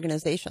nonprofit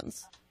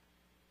organizations.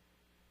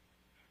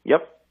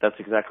 Yep, that's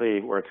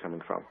exactly where it's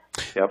coming from.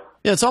 Yep.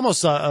 Yeah, it's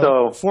almost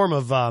a form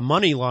of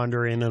money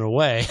laundering in a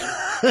way.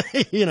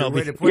 Yeah,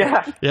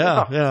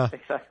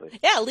 exactly.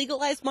 Yeah,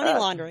 legalized money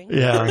laundering.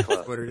 Yeah,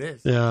 that's what it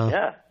is.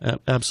 Yeah,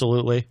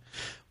 absolutely.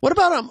 What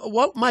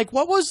about Mike?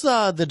 What was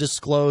the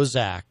Disclose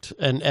Act?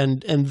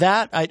 And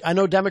that I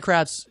know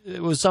Democrats.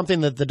 It was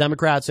something that the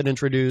Democrats had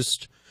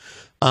introduced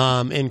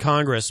in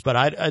Congress.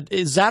 But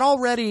is that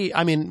already?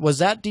 I mean, was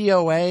that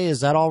DOA?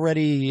 Is that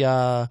already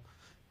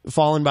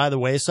fallen by the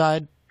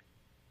wayside?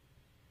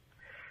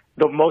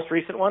 The most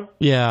recent one?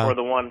 Yeah. Or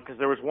the one, because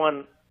there was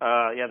one,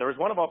 there was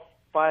one about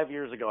 5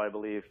 years ago, I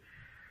believe,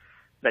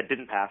 that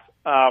didn't pass.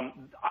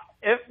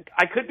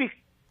 I could be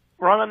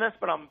wrong on this,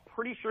 but I'm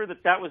pretty sure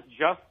that was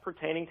just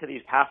pertaining to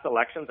these past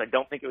elections. I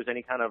don't think it was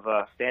any kind of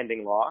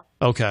standing law.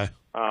 Okay.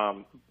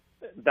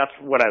 That's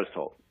what I was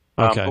told.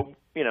 Okay.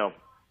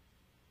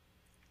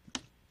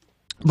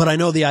 But I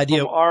know the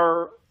idea.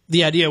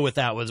 The idea with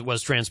that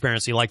was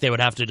transparency, like they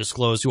would have to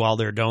disclose who all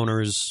their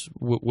donors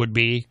would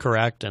be,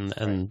 correct?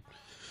 And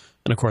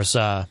of course,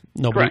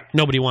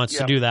 nobody wants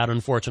to do that,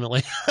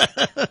 unfortunately.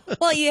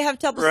 Well, you have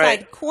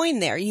double-sided coin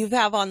there. You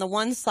have on the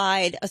one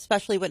side,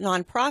 especially with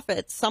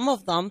nonprofits, some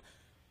of them,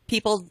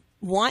 people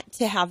want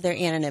to have their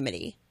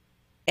anonymity.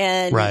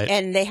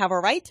 And they have a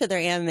right to their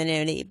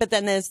anonymity. But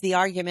then there's the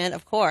argument,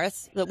 of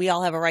course, that we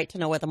all have a right to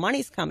know where the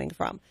money's coming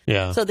from.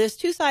 Yeah. So there's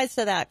two sides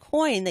to that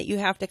coin that you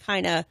have to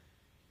kind of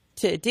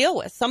to deal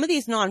with. Some of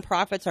these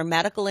nonprofits are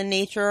medical in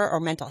nature or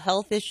mental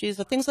health issues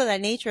or things of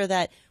that nature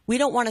that we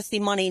don't want to see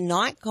money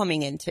not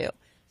coming into.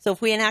 So if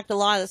we enact a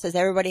law that says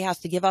everybody has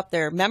to give up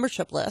their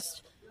membership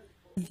list,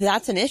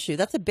 that's an issue.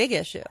 That's a big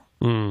issue.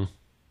 Mm.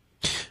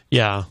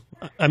 Yeah.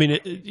 I mean,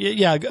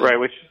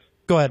 Right.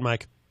 Go ahead,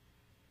 Mike.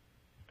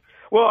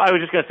 Well, I was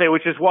just going to say,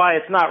 which is why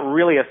it's not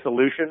really a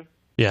solution.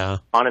 Yeah.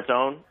 On its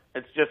own.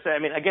 It's just, I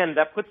mean, again,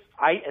 that puts,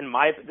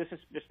 this is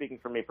just speaking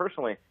for me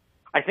personally,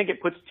 I think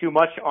it puts too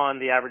much on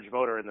the average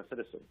voter and the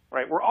citizen,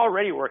 right? We're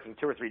already working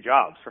 2 or 3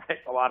 jobs, right?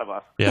 A lot of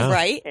us. Yeah.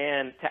 Right.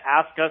 And to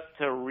ask us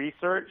to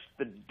research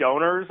the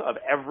donors of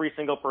every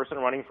single person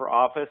running for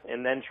office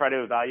and then try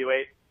to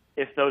evaluate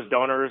if those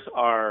donors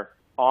are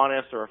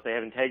honest or if they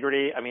have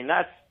integrity, I mean,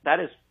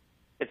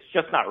 it's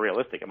just not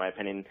realistic in my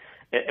opinion.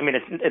 I mean,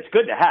 it's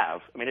good to have.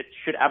 I mean, it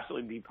should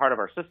absolutely be part of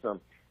our system.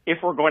 If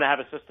we're going to have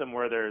a system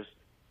where there's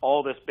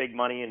all this big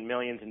money and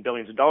millions and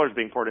billions of dollars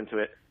being poured into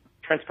it,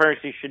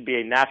 transparency should be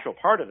a natural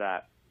part of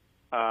that.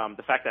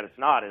 The fact that it's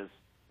not is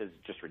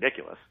just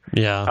ridiculous.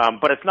 Yeah.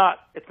 But it's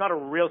not a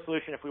real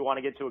solution if we want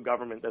to get to a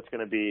government that's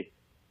going to be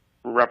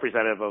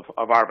representative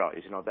of our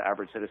values, the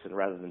average citizen,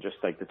 rather than just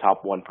like the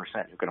top 1%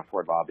 who can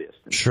afford lobbyists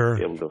and Sure.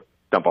 be able to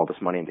dump all this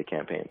money into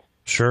campaigns.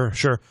 Sure.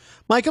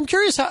 Mike, I'm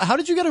curious, how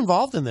did you get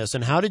involved in this,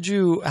 and how did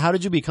you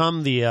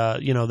become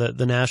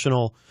the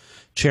national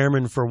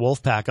chairman for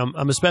Wolf-PAC?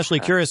 I'm especially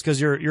curious because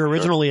you're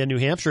originally a New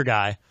Hampshire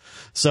guy,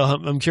 so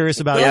I'm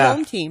curious about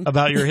home team.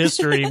 about your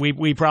history.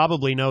 we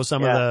probably know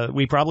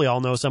we probably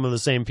all know some of the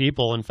same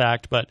people, in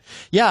fact. But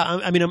yeah,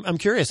 I'm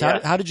curious.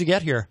 How did you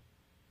get here?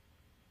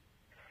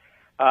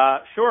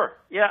 Sure.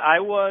 Yeah,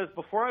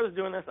 before I was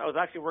doing this, I was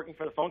actually working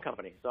for the phone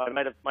company, so I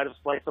might have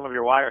spliced some of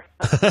your wires.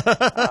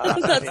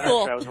 That's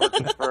cool. I was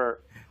working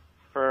for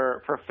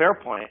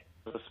Fairpoint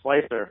as a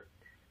splicer,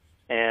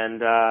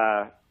 and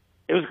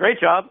it was a great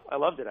job. I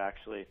loved it,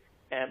 actually.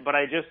 But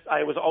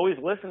I was always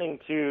listening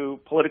to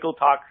political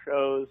talk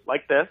shows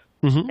like this,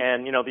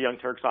 and the Young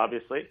Turks,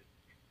 obviously,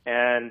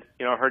 and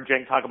heard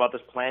Cenk talk about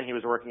this plan he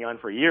was working on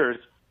for years,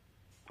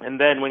 and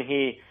then when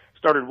he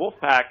started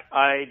Wolf-PAC,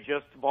 I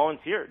just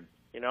volunteered.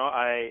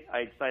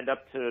 I signed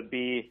up to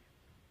be,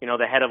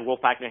 the head of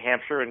Wolf-PAC New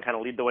Hampshire and kind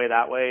of lead the way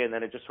that way. And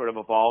then it just sort of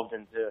evolved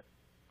into,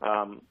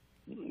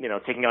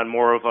 taking on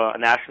more of a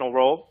national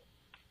role.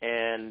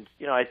 And,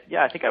 I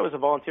think I was a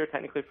volunteer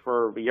technically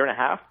for a year and a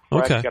half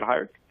before I actually got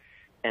hired.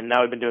 And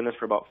now I've been doing this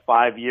for about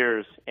 5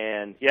 years.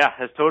 And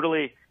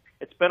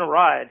it's been a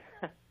ride.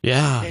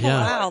 Yeah.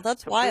 Wow,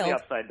 that's completely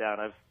wild. Upside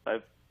down.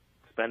 I've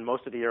spent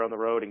most of the year on the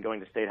road and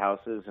going to state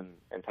houses and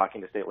talking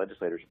to state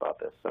legislators about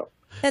this. So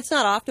it's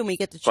not often we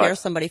get to chair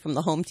somebody from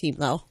the home team,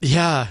 though.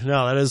 Yeah,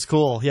 no, that is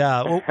cool.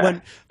 Yeah,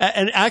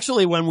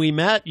 when we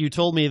met, you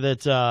told me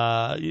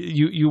that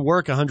you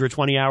work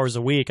 120 hours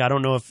a week. I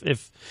don't know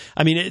if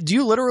do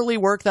you literally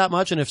work that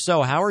much? And if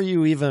so, how are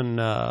you even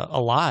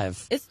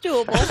alive? It's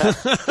doable.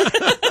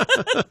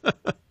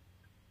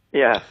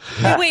 Yeah.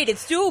 Wait,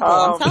 it's doable.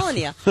 I'm telling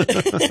you.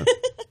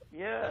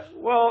 Yeah,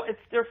 well, it's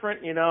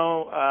different,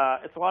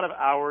 it's a lot of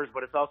hours,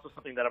 but it's also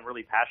something that I'm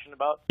really passionate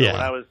about. So when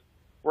I was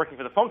working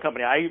for the phone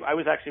company, I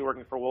was actually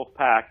working for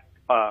Wolf-PAC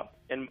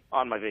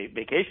on my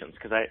vacations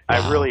because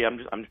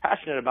I'm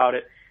passionate about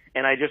it,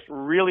 and I just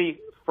really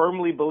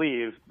firmly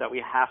believe that we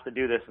have to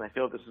do this, and I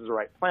feel this is the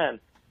right plan.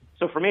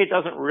 So for me, it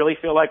doesn't really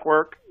feel like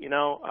work,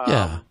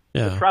 The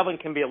traveling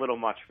can be a little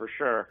much for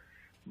sure.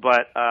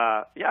 But,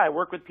 I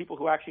work with people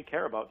who actually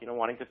care about,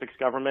 wanting to fix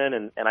government,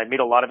 and I meet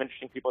a lot of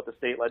interesting people at the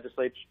state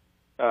legislature,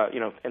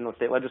 in the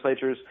state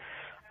legislatures.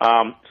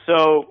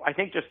 So I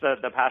think just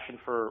the passion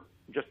for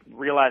just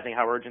realizing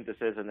how urgent this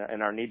is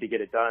and our need to get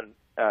it done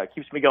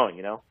keeps me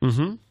going,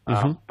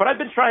 But I've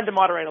been trying to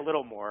moderate a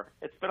little more.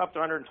 It's been up to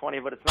 120,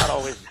 but it's not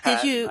always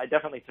bad. I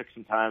definitely took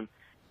some time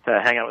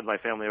to hang out with my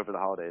family over the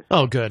holidays.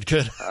 Oh, good.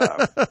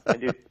 I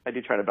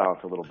do try to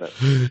balance a little bit.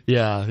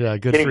 Yeah,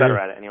 good. Getting for better you.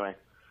 at it anyway.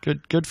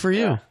 Good for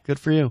you. Yeah. Good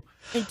for you.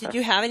 And did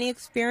you have any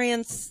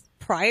experience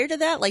prior to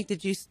that? Like,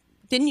 did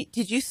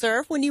you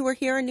serve when you were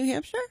here in New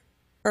Hampshire,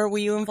 or were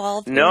you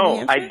involved? in New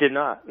Hampshire? I did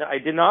not. No, I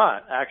did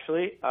not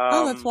actually.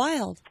 That's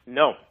wild.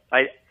 No,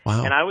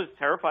 Wow. And I was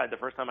terrified the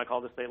first time I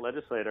called a state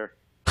legislator.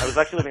 I was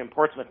actually living in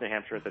Portsmouth, New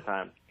Hampshire at the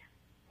time,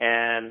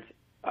 and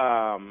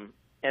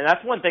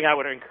that's one thing I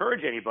would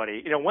encourage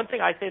anybody. One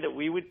thing I say that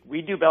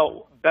we do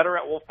better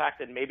at Wolf-PAC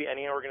than maybe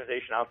any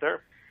organization out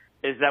there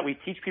is that we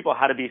teach people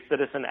how to be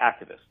citizen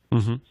activists.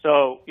 Mm-hmm.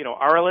 So,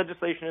 our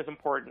legislation is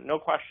important, no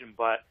question,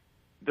 but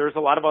there's a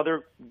lot of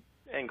other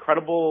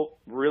incredible,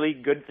 really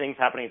good things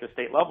happening at the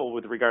state level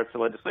with regards to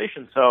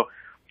legislation. So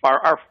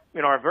our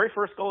very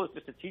first goal is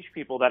just to teach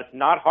people that it's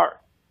not hard.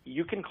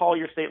 You can call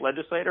your state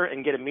legislator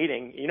and get a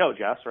meeting.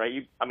 Jess, right?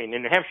 In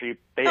New Hampshire,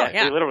 they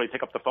literally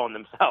pick up the phone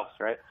themselves,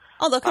 right?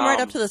 Oh, they'll come right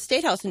up to the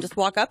State House and just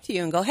walk up to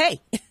you and go,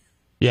 hey.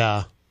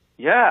 Yeah.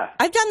 Yeah.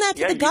 I've done that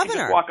to the governor. You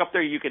can just walk up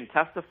there, you can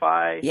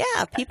testify.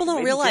 Yeah, people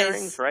don't realize.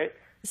 Hearings, right?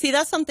 See,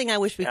 that's something I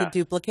wish we could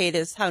duplicate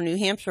is how New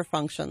Hampshire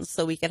functions,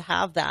 so we could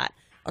have that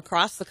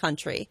across the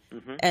country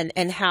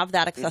and have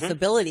that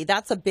accessibility.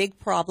 That's a big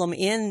problem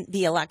in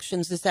the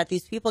elections is that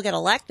these people get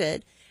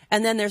elected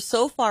and then they're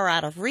so far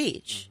out of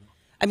reach.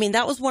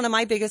 That was one of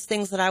my biggest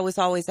things that I was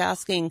always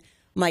asking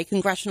my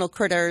congressional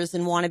critters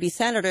and wannabe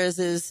senators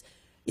is,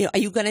 are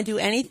you going to do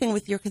anything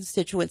with your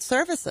constituent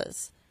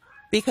services?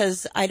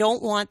 Because I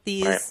don't want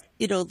these,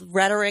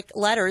 rhetoric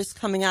letters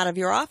coming out of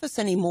your office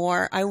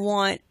anymore. I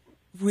want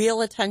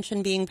real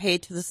attention being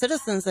paid to the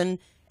citizens and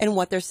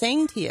what they're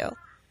saying to you.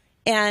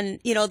 And,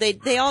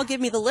 they all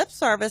give me the lip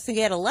service and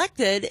get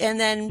elected. And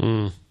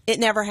then It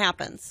never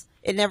happens.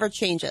 It never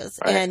changes.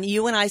 Right. And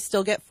you and I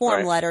still get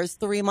form letters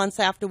 3 months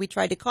after we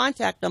tried to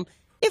contact them,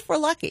 if we're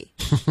lucky.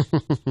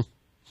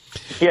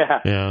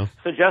 Yeah.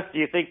 So, Jess, do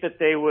you think that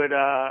they would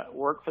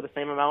work for the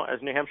same amount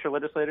as New Hampshire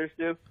legislators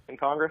do in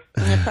Congress?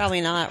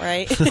 Probably not,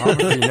 right?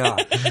 Probably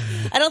not.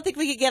 I don't think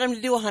we could get them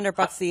to do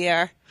 $100 a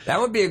year. That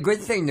would be a good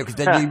thing, though, because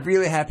then you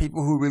really have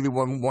people who really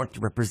want to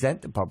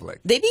represent the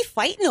public. They'd be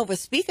fighting over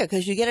speaker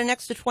because you get an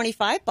extra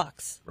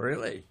 $25.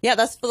 Really? Yeah,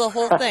 that's for the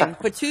whole thing.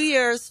 For 2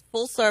 years,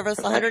 full service,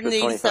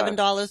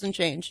 $187 and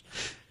change.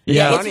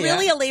 Yeah. It's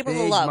really a labor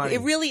of love. Money.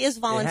 It really is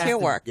volunteer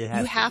work. You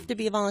have to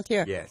be a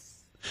volunteer. Yes.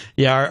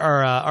 Yeah,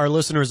 our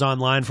listeners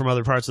online from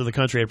other parts of the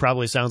country, it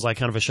probably sounds like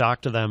kind of a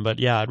shock to them, but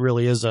yeah, it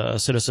really is a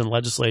citizen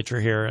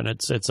legislature here, and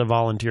it's a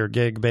volunteer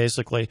gig,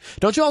 basically.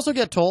 Don't you also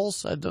get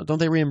tolls? Don't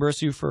they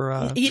reimburse you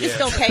for... You just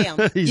don't pay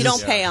them. You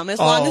don't pay them. As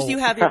long as you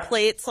have your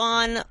plates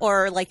on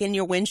or like in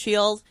your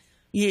windshield,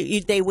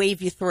 they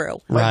wave you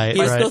through. Right,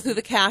 You just go through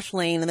the cash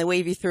lane and they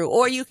wave you through.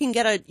 Or you can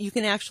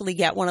actually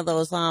get one of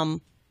those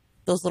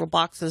little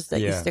boxes that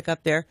you stick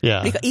up there.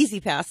 Yeah. Easy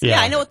Pass. Yeah.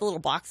 I know what the little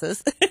box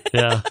is.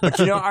 Yeah. But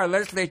our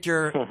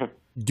legislature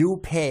do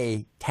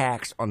pay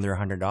tax on their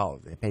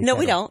 $100. No,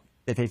 we don't.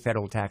 They pay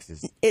federal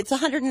taxes. It's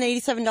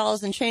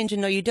 $187 and change,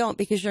 and no, you don't,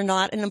 because you're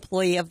not an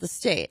employee of the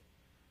state.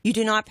 You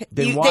do not pay.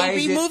 They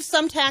remove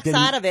some tax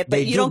out of it,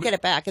 but you don't get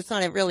it back. It's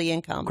not really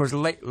income. Of course,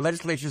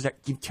 legislatures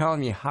keep telling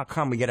me how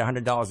come we get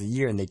 $100 a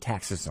year and they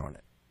tax us on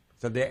it.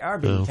 So they are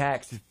being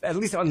taxed, at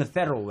least on the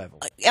federal level.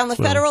 On the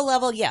federal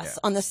level, yes. Yeah.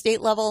 On the state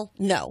level,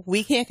 no.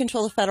 We can't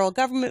control the federal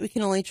government. We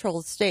can only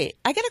control the state.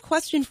 I got a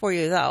question for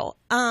you, though.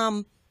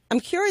 I'm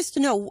curious to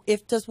know,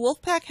 does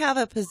Wolf-PAC have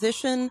a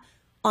position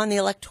on the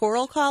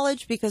Electoral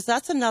College? Because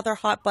that's another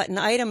hot-button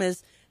item,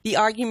 is the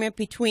argument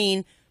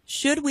between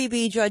should we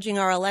be judging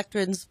our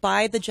electors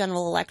by the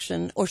general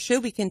election, or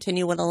should we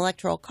continue with an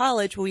Electoral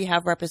College where we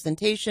have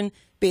representation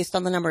based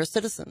on the number of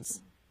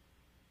citizens?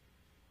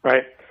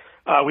 Right.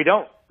 We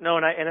don't. No,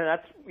 and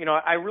that's,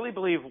 I really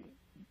believe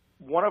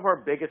one of our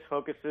biggest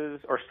focuses,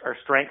 or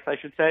strengths, I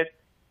should say,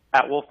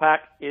 at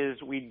Wolf-PAC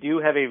is we do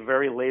have a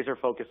very laser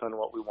focus on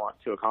what we want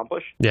to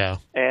accomplish. Yeah.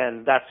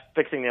 And that's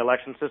fixing the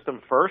election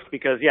system first,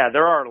 because,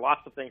 there are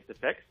lots of things to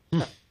fix.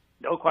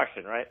 No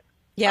question, right?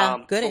 Yeah,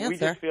 good answer. We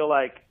just feel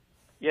like,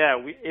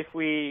 if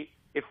we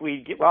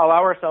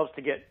allow ourselves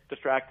to get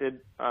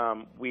distracted,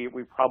 we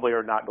probably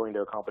are not going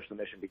to accomplish the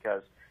mission,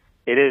 because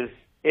it is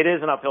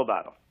an uphill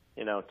battle,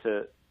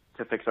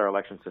 to fix our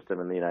election system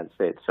in the United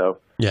States. So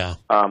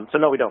so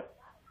no, we don't.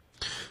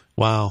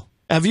 Wow.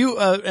 Have you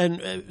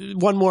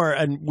and one more,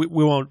 and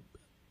we won't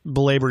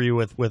belabor you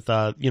with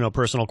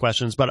personal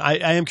questions, but I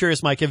am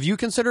curious, Mike, have you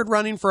considered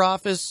running for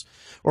office,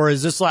 or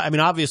is this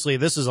obviously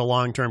this is a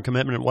long-term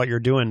commitment at what you're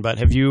doing, but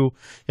have you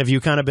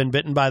kind of been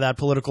bitten by that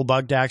political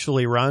bug to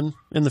actually run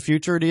in the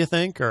future, do you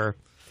think, or?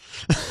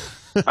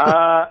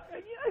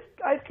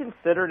 I've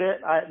considered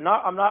it.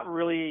 I'm not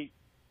really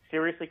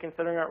seriously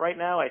considering it right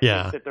now. I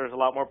think that there's a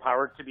lot more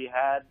power to be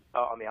had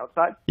on the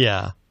outside.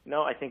 Yeah.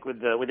 I think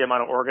with the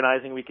amount of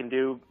organizing we can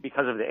do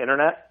because of the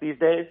internet these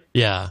days.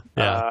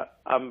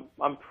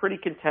 I'm pretty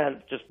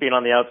content just being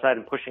on the outside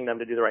and pushing them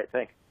to do the right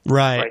thing.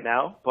 Right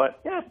now,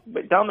 but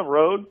down the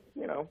road,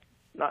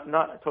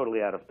 not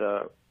totally out of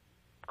the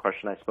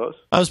question, I suppose.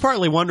 I was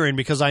partly wondering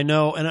because I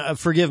know, and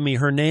forgive me,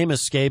 her name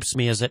escapes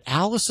me. Is it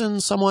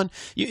Allison? Someone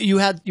you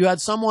had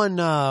someone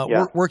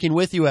working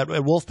with you at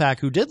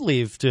Wolf-PAC who did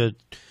leave to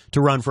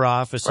run for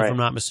office, if I'm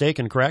not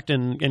mistaken, correct?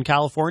 In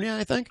California,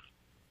 I think.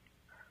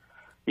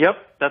 Yep,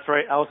 that's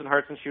right. Allison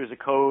Hartson. She was a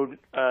code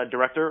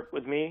director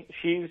with me.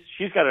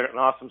 She's got an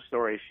awesome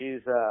story.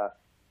 She's a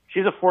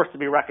force to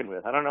be reckoned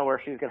with. I don't know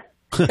where she's gonna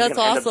end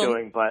up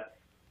doing, but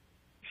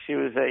she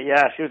was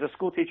a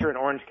school teacher in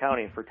Orange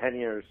County for 10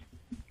 years,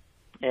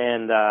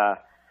 and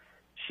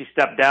she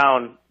stepped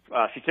down.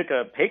 She took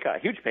a pay cut, a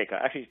huge pay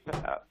cut. Actually,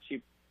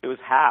 it was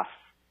half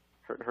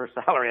her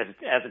salary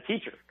as a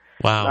teacher.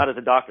 Wow. Not as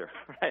a doctor,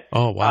 right?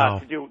 Oh, wow.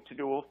 To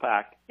do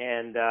Wolf-PAC.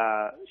 And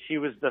she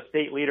was the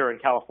state leader in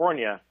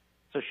California,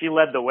 so she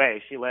led the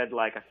way. She led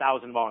like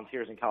 1,000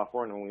 volunteers in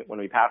California when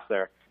we passed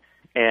there.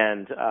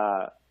 And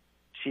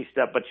she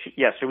stepped,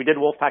 so we did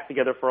Wolf-PAC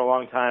together for a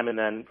long time, and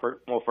then for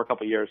a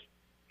couple of years.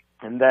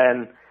 And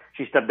then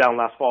she stepped down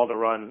last fall to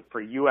run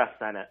for U.S.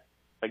 Senate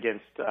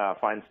against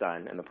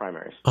Feinstein in the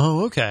primaries.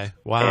 Oh, okay.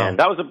 Wow. And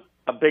that was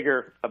a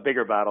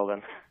bigger battle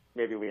than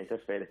maybe we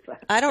anticipated.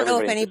 I don't know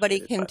if anybody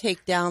can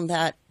take down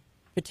that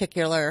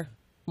particular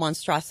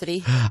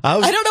monstrosity. I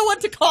don't know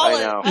what to call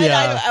it.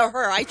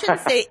 Her. I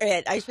shouldn't say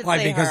it. I should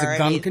say because her. Of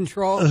gun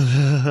control?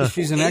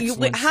 She's an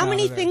excellent How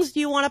many things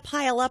do you want to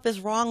pile up is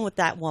wrong with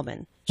that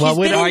woman? She's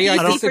been in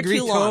D.C. for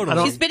too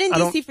long. She's been in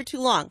D.C. for too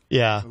long.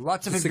 Yeah.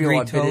 Lots of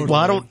people totally.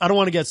 Well, I don't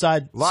want to get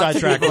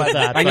sidetracked by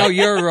that. I know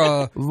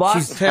you're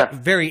she's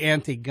very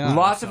anti-gun.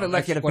 Lots of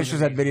elected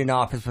officials have been in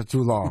office for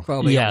too long.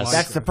 Yes.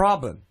 That's the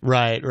problem.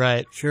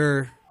 Right.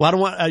 Sure.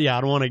 Well, I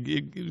don't want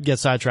to get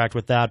sidetracked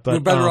with that, but we're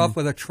better off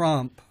with a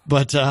Trump.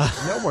 But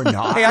no, we're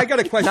not. Hey, I got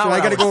a question. I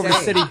got to go over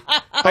to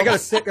I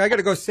got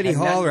to go City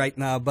Hall right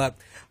now, but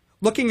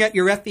looking at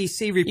your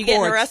FEC reports, you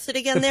getting arrested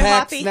again there,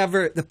 Hoppy?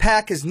 The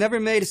PAC has never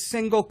made a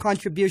single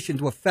contribution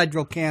to a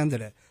federal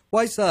candidate.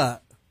 Why's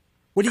that?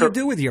 What do you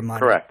do with your money?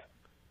 Correct.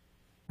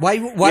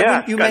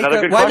 Wouldn't you make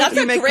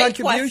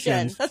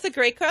contributions? That's a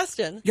great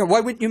question. Yeah, why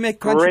wouldn't you make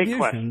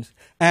contributions?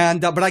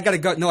 And but I got to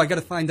go. No, I got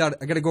to find out.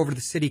 I got to go over to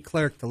the city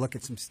clerk to look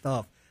at some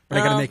stuff. But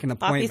I got to make an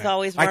appointment. Hoppy's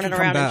always running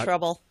around in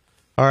trouble.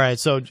 All right,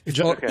 so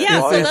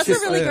Yeah, so that's a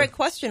really great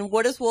question.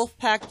 What does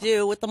Wolf-PAC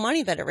do with the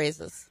money that it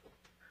raises?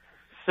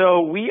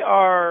 So we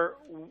are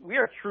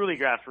truly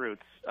grassroots,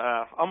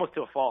 almost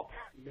to a fault,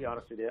 to be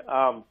honest with you.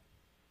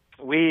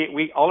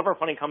 We all of our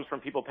funding comes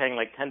from people paying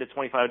like $10 to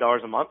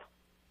 $25 a month,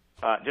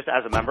 just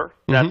as a member.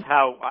 Mm-hmm. That's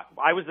how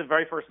I was the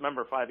very first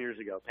member 5 years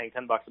ago, paying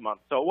 $10 a month.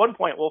 So at one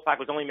point, Wolf-PAC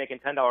was only making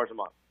 $10 a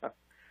month,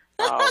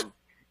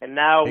 and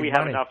now we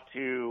have enough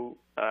to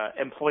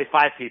employ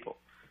 5 people.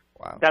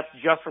 Wow. That's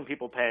just from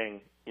people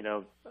paying,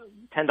 $10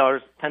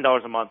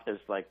 a month is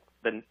like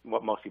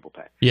what most people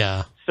pay.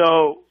 Yeah.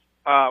 So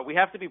we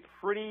have to be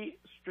pretty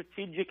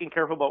strategic and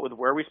careful about with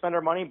where we spend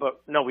our money.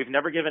 But no, we've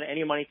never given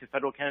any money to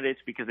federal candidates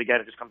because,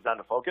 again, it just comes down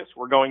to focus.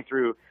 We're going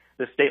through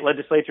the state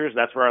legislatures.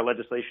 That's where our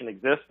legislation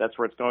exists. That's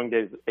where it's going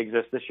to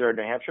exist this year in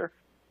New Hampshire.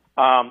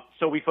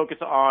 So we focus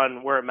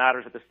on where it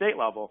matters at the state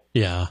level.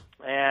 Yeah.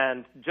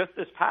 And just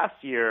this past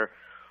year,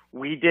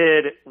 we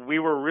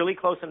were really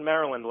close in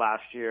Maryland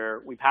last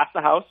year. We passed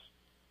the House.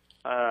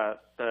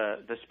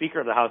 The Speaker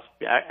of the House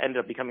ended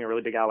up becoming a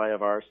really big ally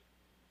of ours.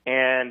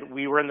 And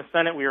we were in the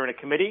Senate. We were in a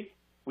committee.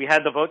 We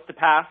had the votes to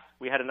pass.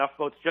 We had enough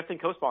votes just in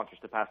co-sponsors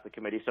to pass the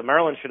committee. So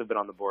Maryland should have been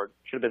on the board,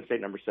 should have been state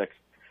number 6.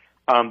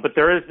 But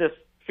there is this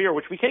fear,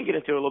 which we can get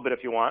into a little bit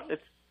if you want.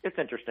 It's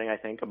interesting, I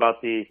think,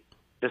 about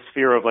this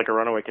fear of like a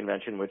runaway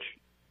convention, which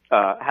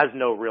has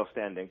no real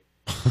standing.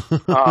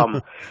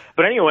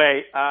 But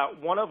anyway,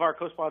 one of our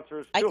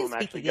co-sponsors, two of them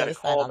actually got a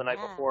call the night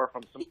before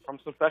from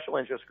some special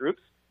interest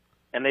groups,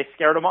 and they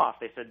scared them off.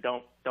 They said,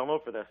 "Don't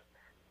vote for this."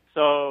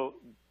 So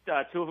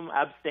 2 of them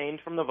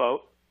abstained from the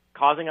vote,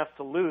 causing us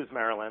to lose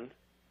Maryland,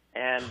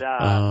 and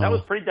that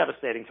was pretty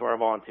devastating to our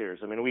volunteers.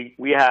 I mean,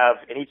 we have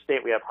in each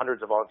state we have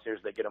hundreds of volunteers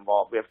that get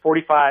involved. We have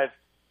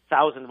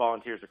 45,000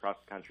 volunteers across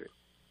the country.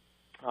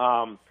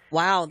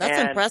 Wow, that's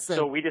impressive.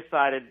 So we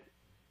decided.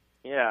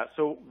 Yeah,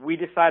 so we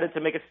decided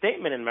to make a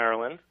statement in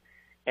Maryland,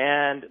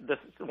 and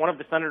one of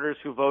the senators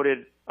who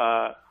voted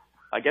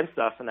against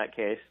us in that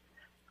case,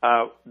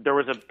 there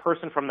was a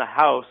person from the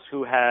House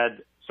who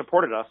had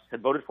supported us,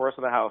 had voted for us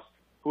in the House,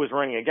 who was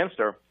running against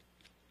her,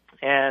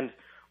 and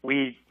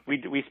we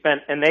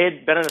spent, and they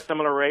had been in a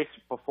similar race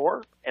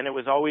before, and it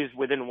was always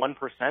within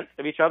 1%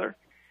 of each other,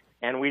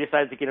 and we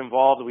decided to get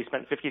involved, and we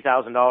spent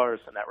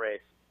 $50,000 in that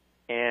race,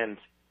 and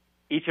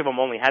each of them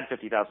only had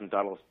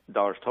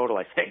 $50,000 total,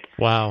 I think.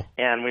 Wow.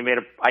 And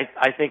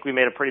I think we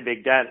made a pretty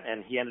big dent,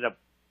 and he ended up,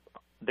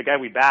 the guy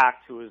we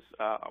backed, who was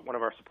one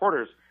of our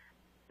supporters,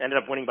 ended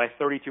up winning by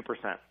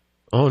 32%.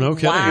 Oh, no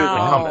kidding.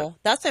 Wow.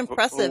 That's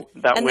impressive.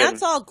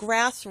 That's all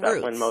grassroots.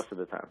 That win most of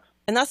the time.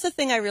 And that's the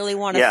thing I really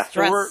want to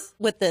stress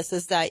with this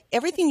is that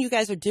everything you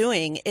guys are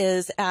doing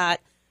is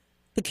at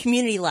the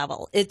community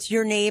level. It's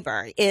your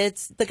neighbor.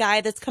 It's the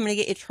guy that's coming to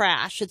get your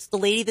trash. It's the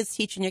lady that's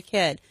teaching your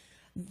kid.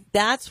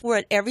 That's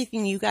what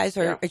everything you guys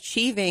are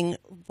achieving,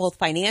 both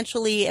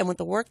financially and with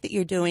the work that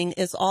you're doing,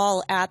 is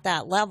all at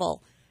that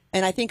level.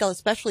 And I think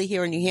especially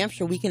here in New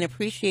Hampshire, we can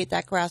appreciate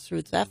that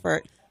grassroots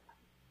effort.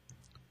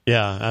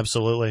 Yeah,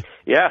 absolutely.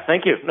 Yeah,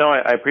 thank you. No,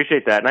 I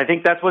appreciate that. And I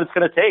think that's what it's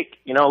going to take.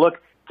 Look,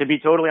 to be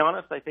totally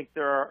honest, I think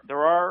there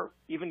are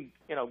even,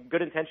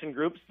 good intention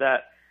groups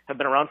that have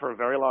been around for a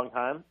very long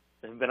time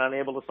and have been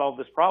unable to solve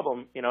this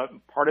problem.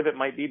 Part of it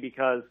might be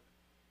because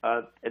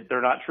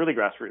they're not truly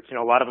grassroots.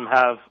 A lot of them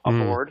have a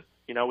board,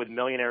 with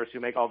millionaires who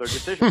make all their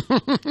decisions.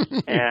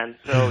 And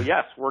so,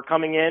 yes, we're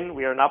coming in.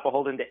 We are not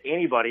beholden to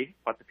anybody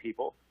but the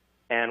people.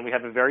 And we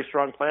have a very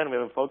strong plan. We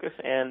have a focus.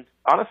 And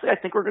honestly, I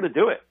think we're going to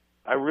do it.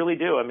 I really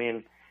do. I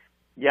mean,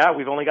 yeah,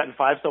 we've only gotten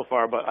 5 so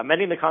far, but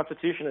amending the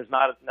Constitution is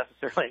not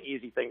necessarily an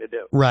easy thing to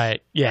do.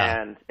 Right.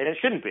 Yeah. And it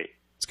shouldn't be.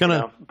 It's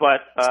gonna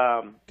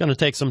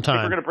take some time.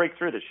 I think we're gonna break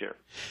through this year.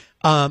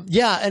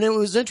 Yeah, and it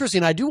was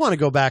interesting. I do want to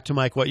go back to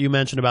Mike what you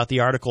mentioned about the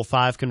Article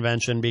 5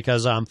 convention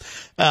because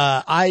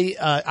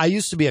I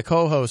used to be a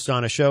co-host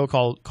on a show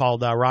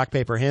called Rock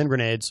Paper Hand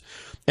Grenades,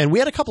 and we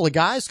had a couple of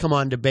guys come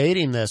on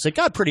debating this. It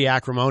got pretty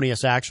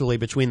acrimonious actually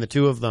between the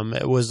two of them.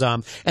 It was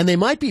and they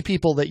might be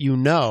people that you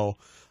know.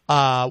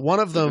 One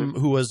of them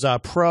who was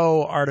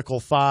pro Article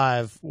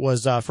 5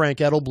 was Frank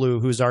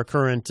Edelblue, who's our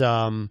current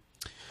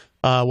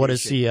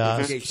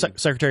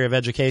Secretary of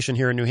Education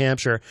here in New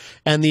Hampshire.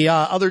 And the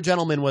other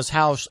gentleman was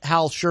Hal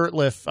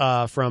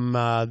Shurtleff from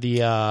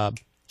the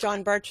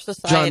John Birch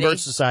Society. John Birch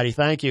Society,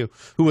 thank you,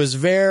 who was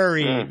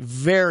very,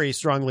 very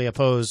strongly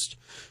opposed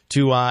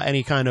to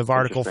any kind of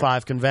Article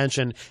 5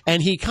 convention.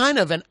 And he kind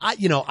of, and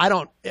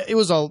it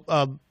was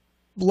a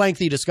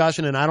lengthy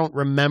discussion, and I don't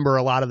remember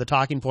a lot of the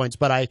talking points,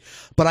 but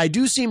I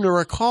do seem to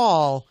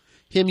recall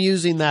him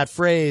using that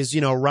phrase,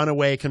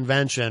 runaway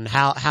convention,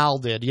 Hal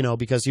did,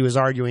 because he was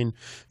arguing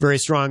very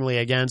strongly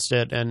against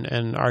it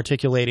and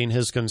articulating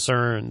his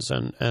concerns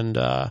and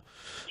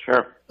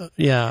Sure.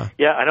 Yeah.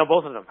 Yeah, I know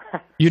both of them.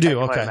 You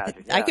do? Okay.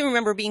 Yeah. I can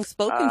remember being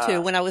spoken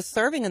to when I was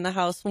serving in the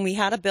House when we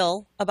had a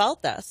bill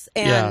about this.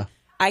 And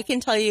I'll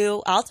tell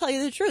you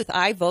the truth.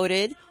 I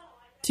voted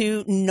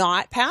to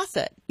not pass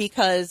it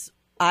because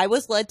I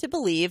was led to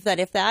believe that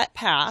if that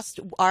passed,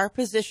 our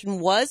position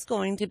was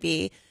going to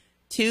be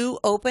to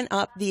open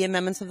up the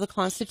amendments of the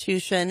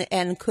Constitution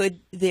and could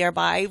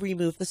thereby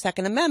remove the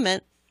Second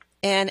Amendment.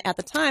 And at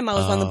the time, I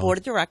was on the board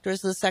of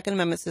directors of the Second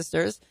Amendment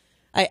Sisters.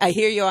 I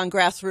hear you on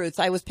grassroots.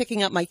 I was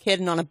picking up my kid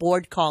and on a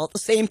board call at the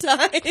same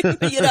time.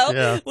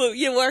 Well,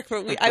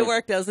 I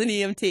worked as an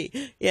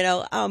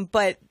EMT.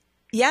 But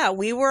yeah,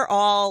 we were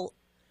all,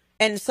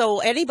 and so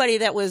anybody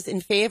that was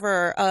in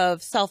favor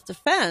of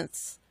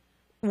self-defense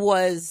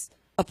was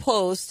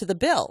opposed to the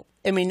bill.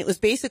 I mean, it was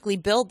basically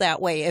billed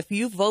that way. If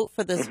you vote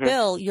for this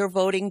bill, you're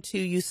voting to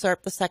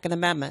usurp the Second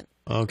Amendment.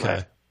 Okay.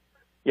 Right.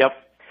 Yep.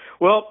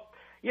 Well,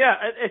 yeah.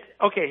 It's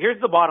okay. Here's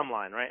the bottom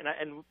line, right?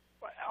 And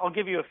I'll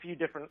give you a few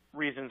different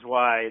reasons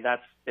why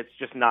it's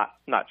just not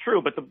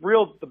true. But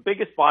the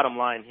biggest bottom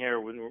line here,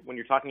 when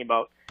you're talking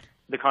about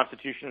the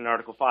Constitution in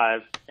Article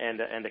 5 and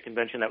a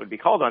convention that would be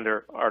called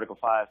under Article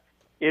 5,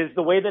 is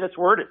the way that it's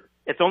worded.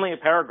 It's only a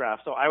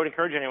paragraph, so I would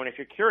encourage anyone, if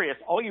you're curious,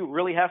 all you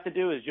really have to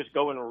do is just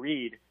go and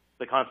read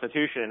the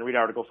Constitution and read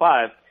Article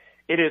 5.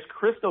 It is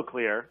crystal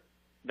clear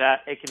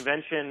that a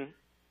convention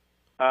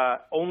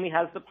only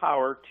has the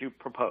power to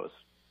propose.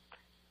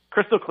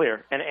 Crystal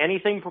clear. And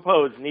anything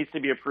proposed needs to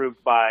be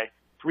approved by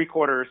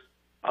 3/4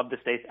 of the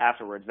states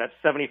afterwards. That's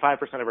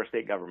 75% of our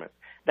state governments.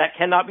 That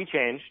cannot be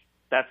changed.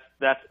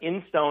 That's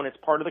in stone. It's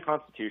part of the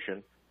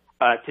Constitution.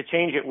 To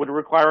change it would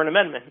require an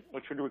amendment,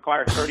 which would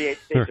require 38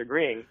 states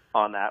agreeing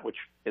on that, which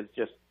is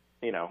just,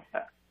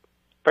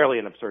 fairly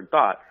an absurd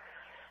thought.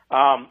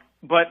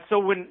 But so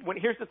when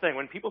here's the thing,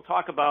 when people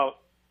talk about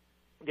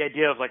the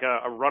idea of like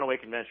a runaway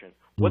convention,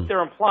 what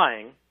they're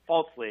implying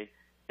falsely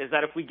is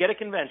that if we get a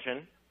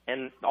convention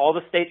and all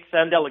the states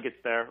send delegates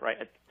there, right,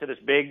 to this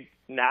big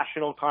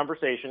national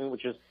conversation, it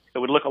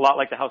would look a lot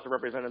like the House of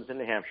Representatives in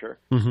New Hampshire,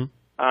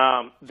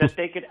 that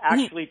they could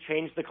actually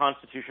change the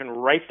Constitution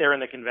right there in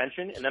the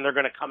convention, and then they're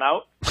going to come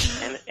out,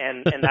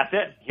 and that's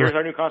it. Here's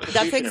our new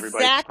Constitution. That's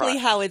exactly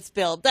how it's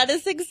built. That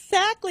is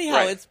exactly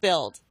how it's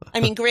built. I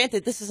mean,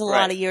 granted, this is a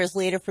lot of years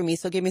later for me,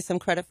 so give me some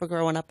credit for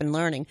growing up and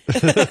learning.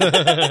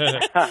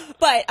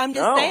 But I'm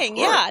just saying,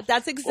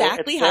 that's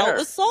exactly how it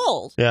was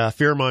sold. Yeah,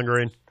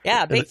 fear-mongering.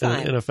 Yeah, big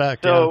time. In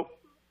effect,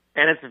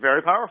 and it's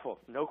very powerful,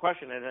 no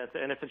question,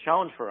 and it's a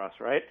challenge for us,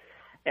 right?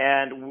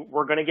 And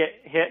we're going to get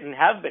hit and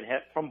have been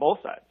hit from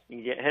both sides.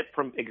 You get hit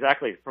from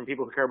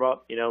people who care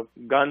about,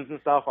 guns and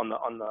stuff on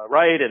the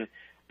right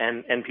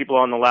and people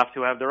on the left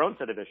who have their own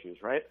set of issues,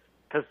 right?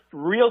 Because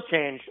real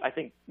change, I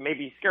think,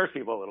 maybe scares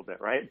people a little bit,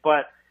 right?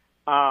 But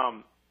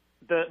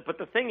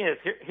the thing is,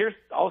 here's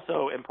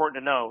also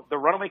important to know, the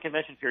runaway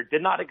convention fear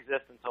did not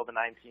exist until the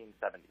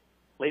 1970s.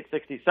 Late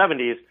 60s,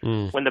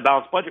 70s, when the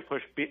balanced budget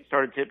push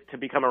started to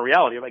become a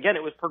reality. Again,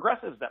 it was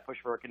progressives that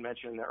pushed for a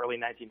convention in the early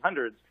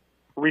 1900s,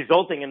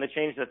 resulting in the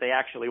change that they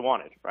actually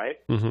wanted, right?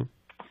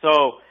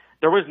 So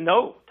there was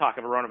no talk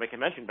of a runaway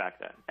convention back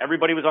then.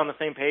 Everybody was on the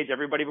same page.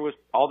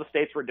 All the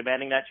states were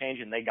demanding that change,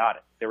 and they got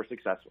it. They were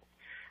successful.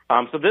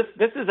 So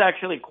this is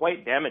actually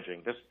quite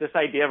damaging, this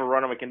idea of a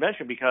runaway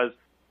convention, because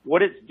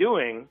what it's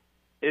doing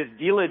is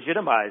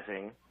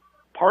delegitimizing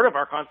part of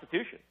our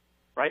Constitution,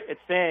 right?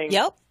 It's saying,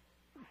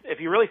 if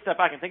you really step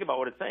back and think about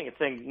what it's saying,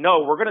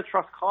 no, we're going to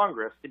trust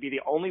Congress to be the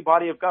only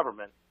body of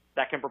government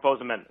that can propose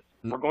amendments.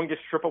 We're going to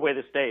strip away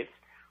the states'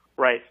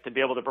 rights to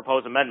be able to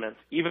propose amendments,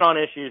 even on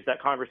issues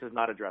that Congress is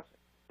not addressing.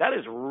 That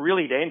is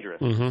really dangerous.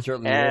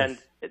 Certainly and,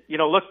 is.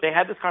 Look, they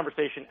had this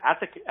conversation at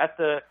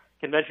the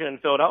convention in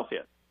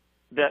Philadelphia.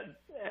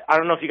 I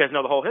don't know if you guys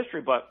know the whole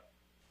history, but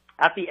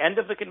at the end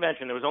of the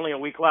convention, there was only a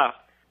week left,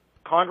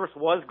 Congress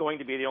was going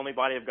to be the only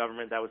body of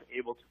government that was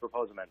able to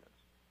propose amendments.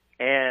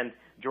 And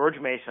George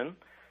Mason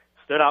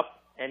stood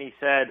up and he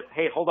said,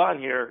 hey, hold on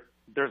here.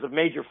 There's a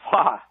major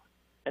flaw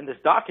in this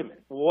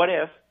document. What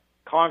if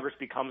Congress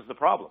becomes the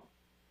problem?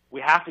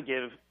 We have to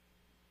give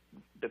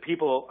the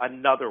people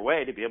another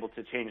way to be able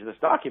to change this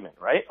document,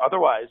 right?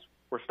 Otherwise,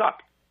 we're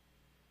stuck.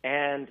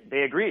 And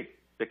they agreed.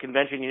 The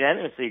convention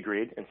unanimously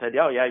agreed and said,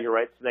 yeah, you're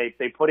right. So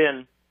they put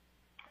in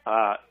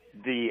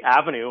the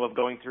avenue of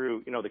going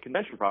through, the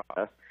convention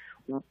process.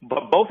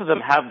 But both of them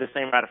have the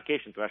same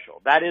ratification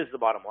threshold. That is the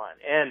bottom line.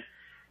 And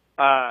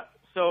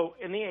so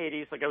in the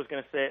 80s, like I was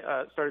going to say,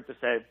 started to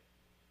say,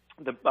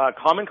 the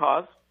Common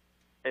Cause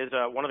is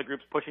one of the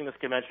groups pushing this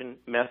convention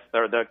myth,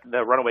 or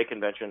the runaway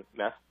convention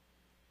myth,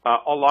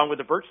 along with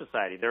the Birch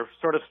Society. They're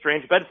sort of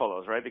strange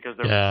bedfellows, right? Because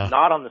they're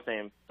not on the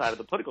same side of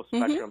the political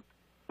spectrum.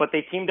 But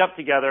they teamed up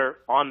together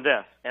on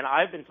this. And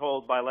I've been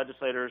told by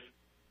legislators,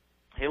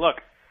 hey, look,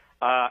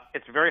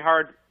 it's very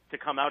hard to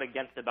come out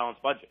against a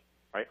balanced budget.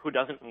 right? Who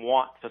doesn't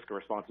want fiscal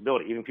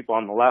responsibility? Even people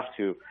on the left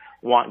who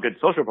want good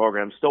social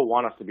programs still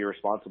want us to be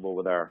responsible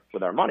with our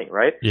money,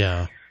 right?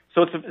 Yeah.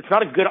 So it's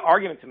not a good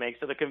argument to make.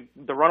 So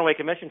the runaway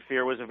commission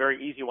fear was a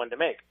very easy one to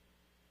make.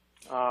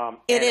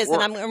 It is,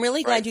 and I'm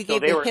really glad you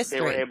gave the history.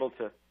 They were able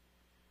to.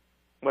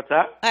 What's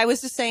that? I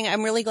was just saying,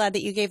 I'm really glad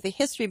that you gave the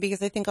history,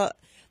 because I think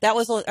that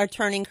was a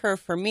turning curve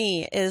for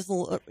me, is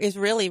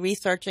really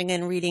researching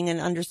and reading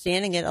and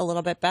understanding it a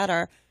little bit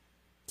better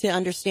to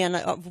understand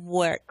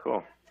what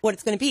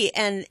it's going to be.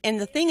 And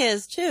the thing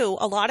is, too,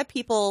 a lot of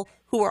people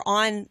who are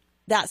on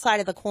that side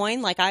of the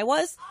coin, like I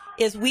was,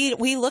 is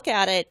we look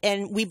at it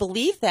and we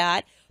believe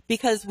that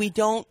because we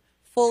don't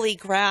fully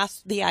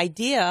grasp the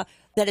idea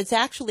that it's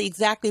actually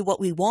exactly what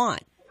we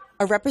want,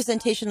 a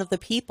representation of the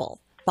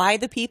people, by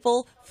the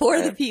people, for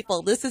the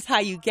people. This is how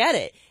you get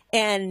it.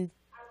 And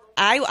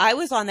I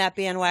was on that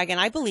bandwagon.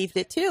 I believed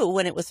it too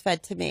when it was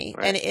fed to me.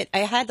 Right. And I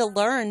had to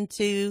learn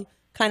to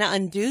kind of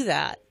undo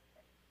that.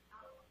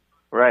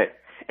 Right.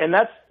 And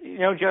that's,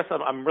 Jess,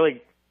 I'm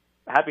really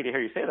happy to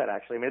hear you say that,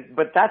 actually.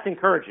 But that's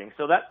encouraging.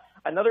 So that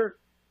another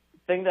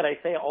thing that I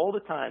say all the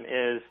time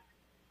is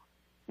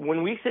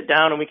when we sit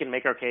down and we can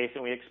make our case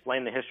and we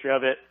explain the history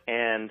of it,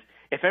 and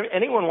if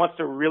anyone wants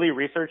to really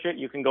research it,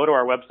 you can go to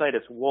our website.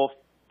 It's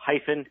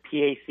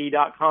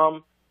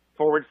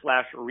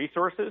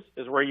wolf-pac.com/resources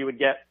is where you would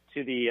get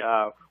to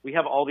we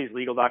have all these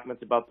legal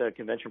documents about the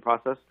convention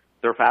process.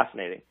 They're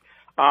fascinating.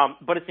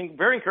 But it's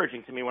very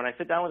encouraging to me when I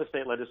sit down with a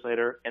state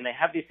legislator and they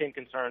have these same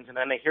concerns, and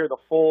then they hear the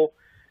full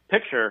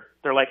picture.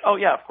 They're like, oh,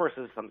 yeah, of course,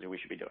 this is something we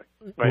should be doing.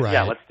 Right?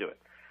 Yeah, let's do it.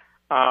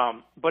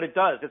 But it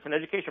does. It's an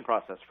education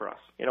process for us.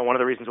 One of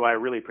the reasons why I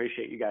really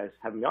appreciate you guys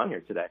having me on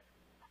here today.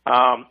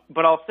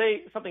 But I'll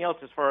say something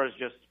else as far as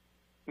just,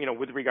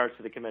 with regards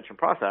to the convention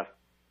process.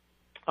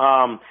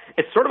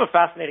 It's sort of a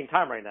fascinating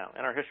time right now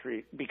in our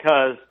history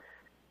because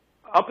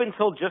up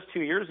until just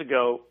 2 years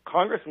ago,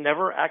 Congress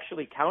never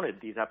actually counted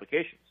these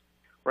applications,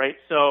 right?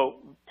 So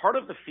part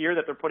of the fear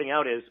that they're putting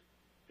out is,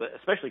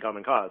 especially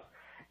Common Cause,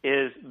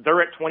 is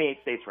they're at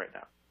 28 states right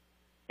now.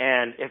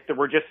 And if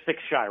we're just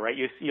 6 shy, right?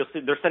 You'll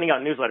see they're sending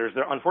out newsletters.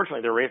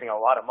 Unfortunately, they're raising a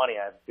lot of money,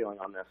 I have a feeling,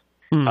 on this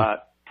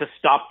to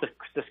stop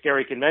the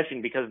scary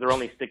convention because they're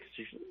only six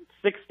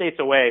states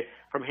away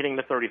from hitting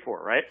the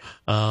 34, right?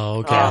 Oh,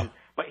 okay.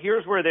 But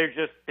here's where they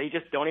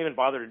just don't even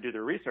bother to do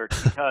their research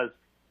because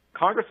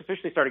Congress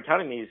officially started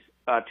counting these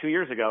 2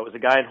 years ago. It was a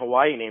guy in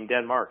Hawaii named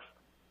Dan Marks.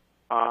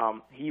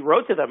 He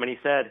wrote to them and he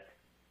said,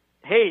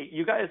 hey,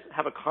 you guys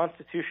have a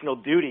constitutional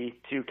duty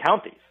to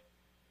count these.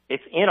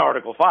 It's in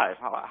Article 5.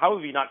 How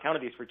have you not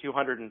counted these for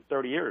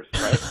 230 years,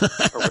 right?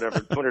 Or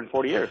whatever,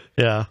 240 years.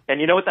 Yeah. And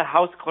you know what the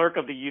House Clerk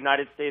of the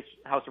United States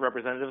House of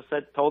Representatives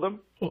told him?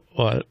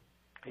 What?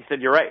 He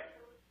said, you're right.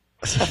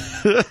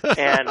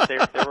 And they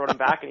wrote him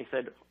back and he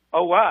said,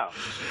 oh, wow,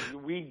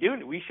 we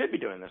should be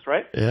doing this,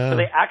 right? Yeah. So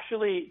they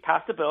actually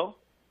passed a bill.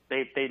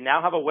 They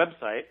now have a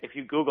website. If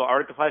you Google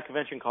Article 5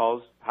 convention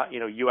calls,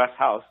 U.S.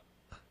 House,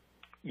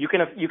 you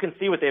can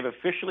see what they've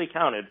officially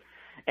counted.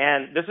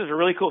 And this is a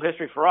really cool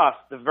history for us.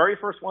 The very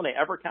first one they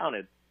ever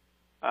counted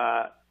 2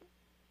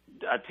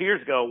 years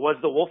ago was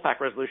the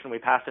Wolf-PAC resolution we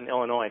passed in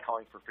Illinois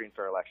calling for free and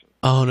fair elections.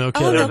 Oh, no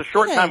kidding. So there was a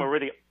short time where we're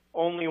the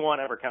only one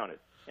ever counted.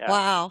 Yeah.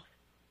 Wow.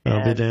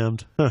 I'll be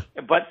damned. Huh.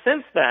 But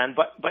since then,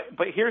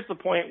 but here's the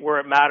point where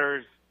it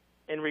matters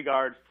in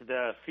regards to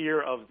the fear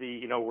of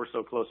the, we're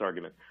so close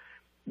argument.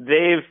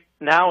 They've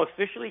now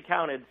officially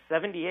counted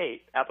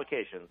 78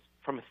 applications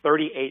from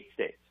 38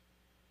 states.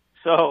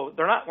 So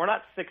we're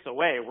not 6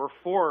 away. We're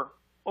 4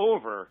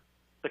 over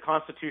the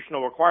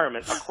constitutional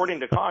requirement,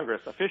 according to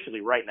Congress, officially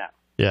right now.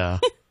 Yeah.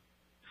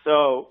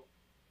 So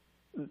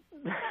it's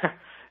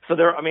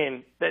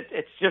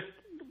just,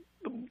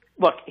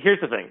 look,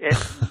 here's the thing.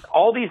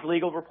 All these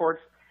legal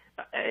reports,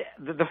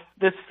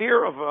 this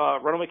fear of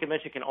runaway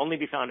convention can only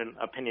be found in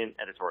opinion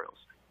editorials.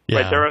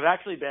 Yeah. Right? There have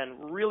actually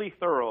been really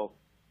thorough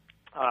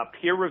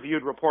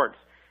peer-reviewed reports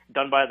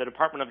done by the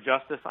Department of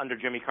Justice under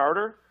Jimmy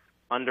Carter,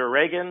 under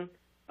Reagan.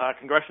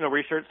 Congressional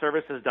Research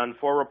Service has done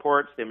 4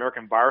 reports. The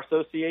American Bar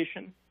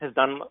Association has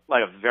done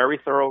a very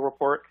thorough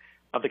report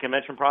of the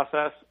convention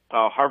process.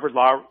 Harvard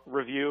Law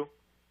Review.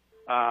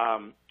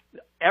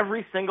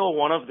 Every single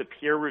one of the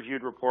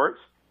peer-reviewed reports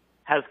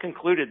has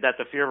concluded that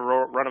the fear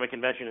of runaway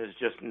convention is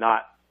just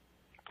not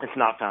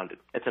founded.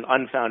 It's an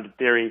unfounded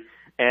theory,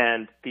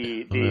 and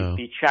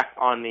the check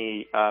on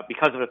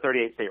because of the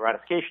 38 state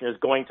ratification is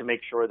going to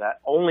make sure that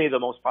only the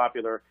most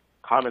popular,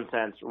 common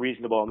sense,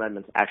 reasonable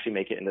amendments actually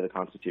make it into the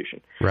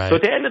Constitution. Right. So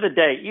at the end of the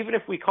day, even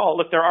if we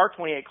there are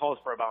 28 calls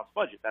for a balanced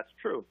budget. That's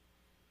true.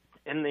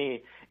 In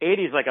the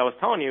 80s, like I was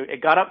telling you,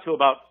 it got up to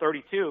about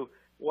 32.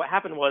 What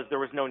happened was there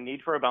was no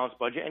need for a balanced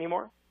budget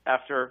anymore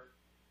after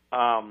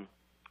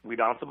we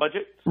balanced the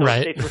budget. So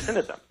right. States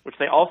rescinded them, which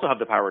they also have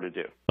the power to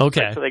do.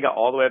 Okay. Right? So they got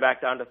all the way back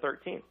down to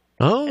 13.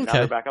 Oh, okay. And now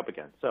they're back up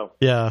again. So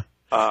yeah,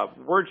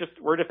 we're just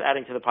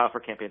adding to the pile for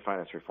campaign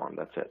finance reform.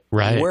 That's it.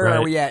 Right. Where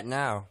are we at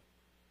now?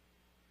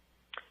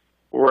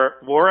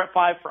 We're at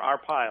 5 for our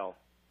pile.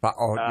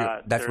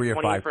 That's where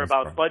you're 5 for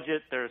about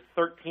budget. There's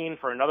 13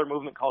 for another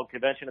movement called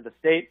Convention of the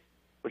States.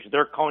 which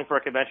they're calling for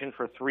a convention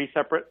for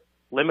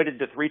limited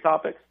to 3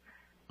 topics.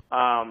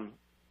 And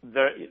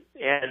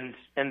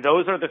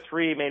those are the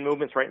 3 main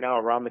movements right now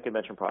around the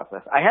convention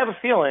process. I have a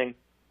feeling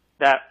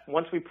that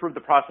once we prove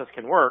the process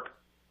can work,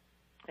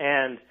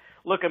 and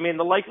look, I mean,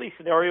 the likely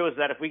scenario is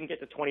that if we can get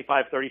to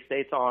 25, 30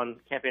 states on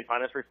campaign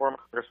finance reform,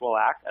 Congress will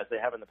act as they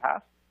have in the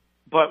past.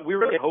 But we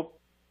really hope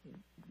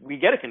we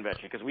get a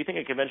convention, because we think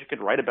a convention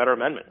could write a better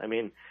amendment. I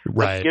mean,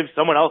 let's give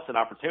someone else an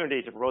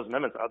opportunity to propose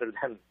amendments other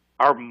than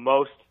our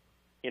most,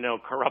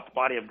 corrupt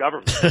body of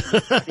government.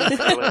 Seems like a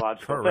really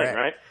logical thing,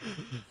 right?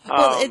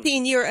 Well,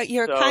 Dean,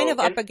 you're kind of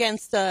up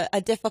against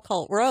a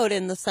difficult road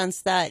in the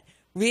sense that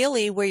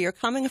really where you're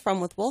coming from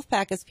with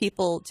Wolf-PAC is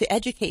to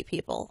educate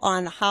people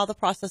on how the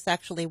process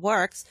actually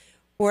works,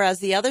 whereas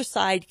the other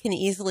side can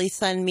easily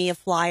send me a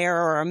flyer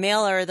or a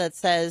mailer that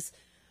says,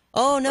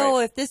 oh, no,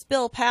 if this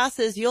bill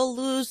passes, you'll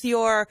lose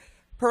your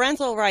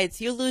parental rights,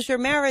 you'll lose your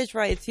marriage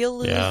rights, you'll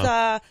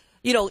lose,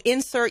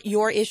 insert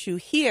your issue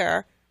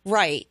here,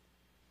 right,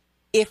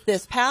 if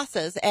this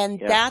passes. And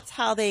that's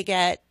how they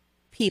get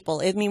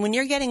people. I mean, when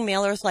you're getting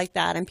mailers like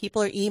that and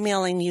people are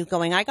emailing you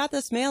going, I got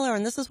this mailer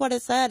and this is what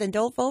it said and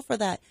don't vote for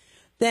that,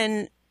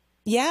 then,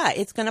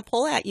 it's going to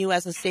pull at you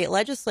as a state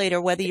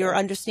legislator, whether you're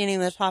understanding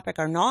the topic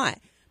or not.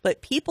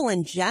 But people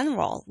in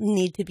general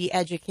need to be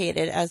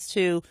educated as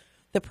to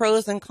the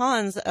pros and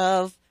cons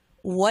of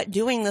what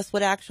doing this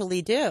would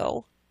actually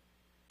do,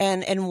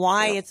 and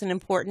why it's an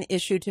important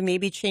issue to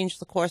maybe change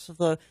the course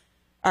of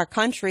our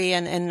country.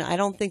 And I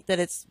don't think that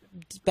it's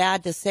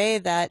bad to say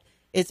that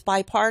it's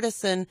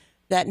bipartisan,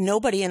 that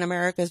nobody in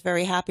America is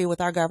very happy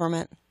with our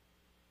government.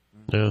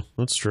 Yeah,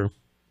 that's true.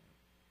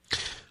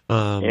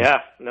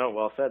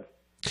 Well said.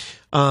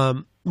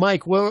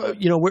 Mike, well,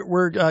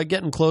 we're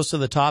getting close to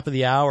the top of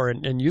the hour,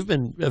 and you've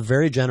been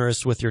very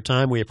generous with your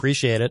time. We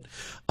appreciate it.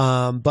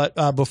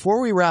 But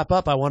before we wrap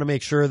up, I want to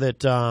make sure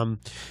that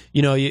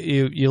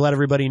you let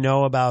everybody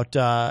know about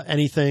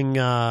anything.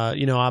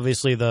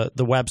 Obviously the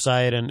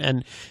website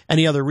and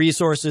any other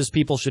resources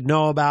people should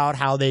know about,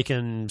 how they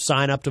can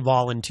sign up to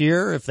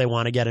volunteer if they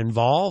want to get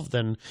involved,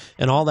 and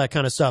all that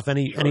kind of stuff.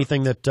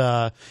 Anything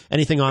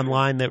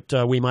online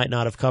that we might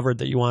not have covered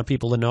that you want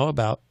people to know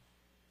about.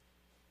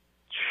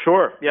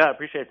 Sure. Yeah, I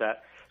appreciate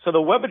that. So the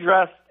web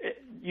address,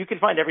 you can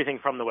find everything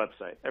from the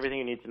website, everything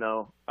you need to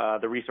know,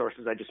 the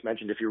resources I just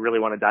mentioned if you really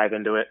want to dive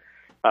into it.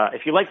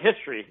 If you like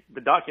history, the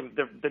documents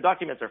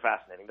are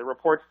fascinating. The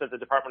reports that the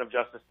Department of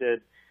Justice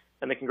did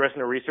and the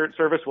Congressional Research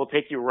Service will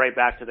take you right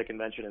back to the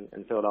convention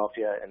in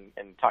Philadelphia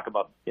and talk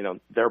about,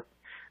 their,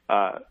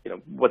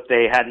 what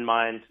they had in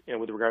mind,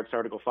 with regards to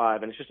Article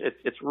 5. And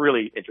it's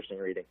really interesting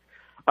reading.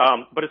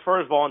 But as far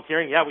as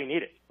volunteering, we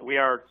need it. We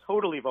are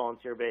totally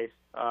volunteer-based,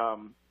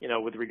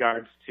 with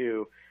regards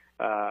to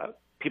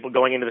people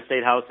going into the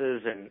state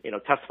houses and,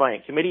 testifying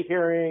at committee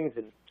hearings,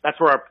 and that's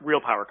where our real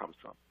power comes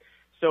from.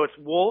 So it's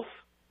Wolf,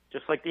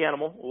 just like the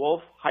animal,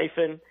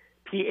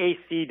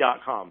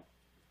 wolf-pac.com.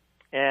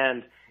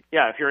 And,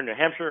 if you're in New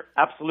Hampshire,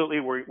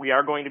 absolutely, we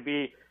are going to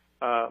be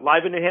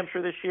live in New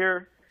Hampshire this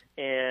year,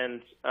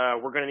 and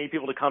we're going to need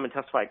people to come and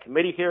testify at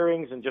committee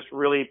hearings and just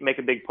really make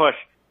a big push.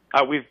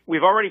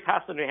 We've already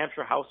passed the New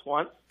Hampshire House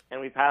once, and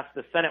we passed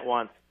the Senate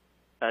once,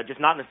 just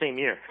not in the same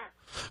year.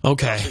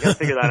 Okay. So we got to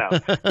figure that out.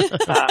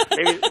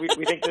 Maybe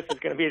we think this is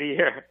going to be the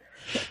year.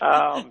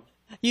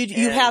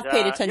 You have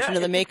paid attention to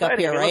the makeup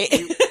here, right?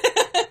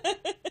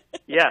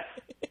 Yes.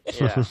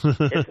 Yeah.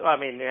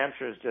 New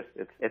Hampshire is just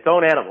its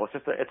own animal.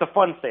 It's a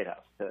fun state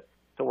house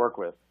to work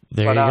with.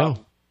 There you go.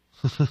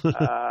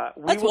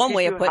 That's one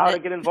way of putting it. How to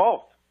get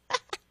involved.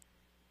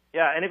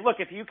 Yeah, and if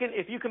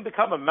you can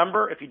become a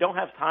member, if you don't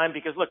have time,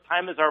 because look,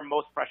 time is our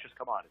most precious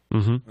commodity.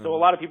 Mm-hmm. So a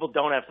lot of people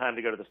don't have time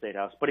to go to the State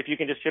House. But if you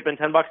can just chip in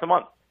 $10 a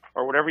month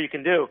or whatever you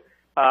can do,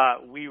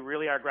 we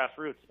really are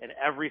grassroots. And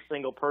every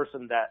single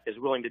person that is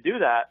willing to do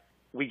that,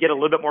 we get a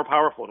little bit more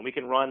powerful, and we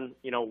can run,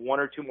 1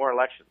 or 2 more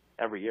elections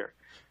every year.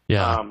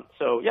 Yeah.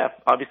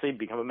 Obviously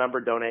become a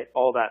member, donate,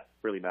 all that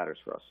really matters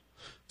for us.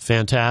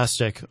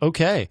 Fantastic.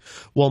 Okay.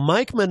 Well,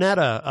 Mike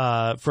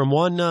Monetta, from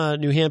one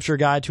New Hampshire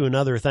guy to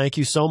another, thank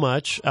you so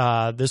much.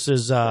 This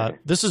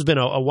has been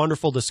a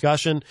wonderful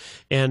discussion,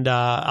 and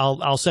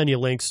I'll send you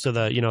links to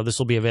this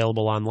will be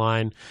available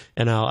online,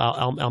 and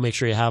I'll make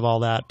sure you have all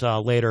that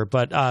later.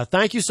 But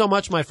thank you so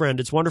much, my friend.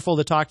 It's wonderful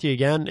to talk to you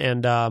again.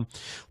 And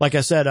like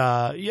I said,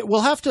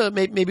 we'll have to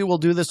maybe we'll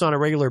do this on a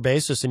regular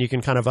basis, and you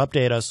can kind of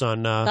update us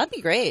on that'd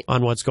be great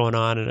on what's going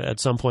on. And at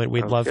some point,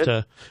 we'd love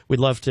to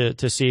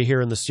see you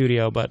here in the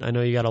studio. But I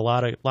know you got a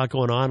lot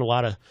going on, a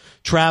lot of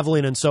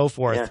traveling and so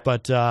forth.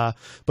 Yeah.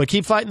 But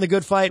keep fighting the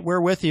good fight. We're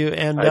with you,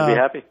 and I'd be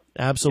happy.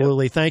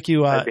 Absolutely, yep. Thank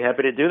you. I'd be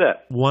happy to do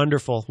that.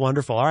 Wonderful.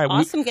 All right,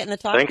 awesome getting to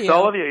talk to you. Thanks to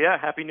all of you. Yeah,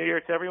 Happy New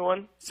Year to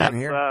everyone. Same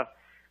here.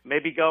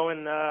 Maybe go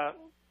and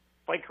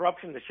fight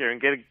corruption this year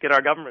and get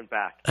our government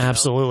back.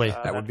 Absolutely,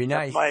 that would be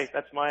nice.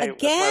 That's my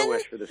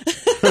wish for this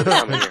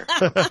coming year.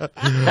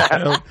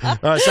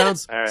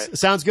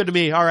 Sounds good to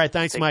me. All right,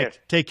 thanks,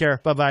 Mike. Take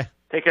care. Bye-bye.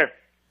 Take care.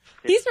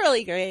 He's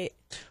really great.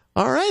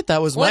 All right,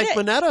 that was Mike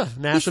Monetta,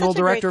 National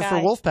Director for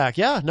Wolf-PAC.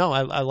 Yeah, no,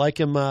 I like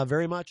him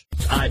very much.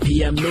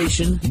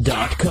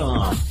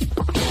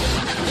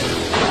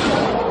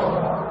 IPMNation.com.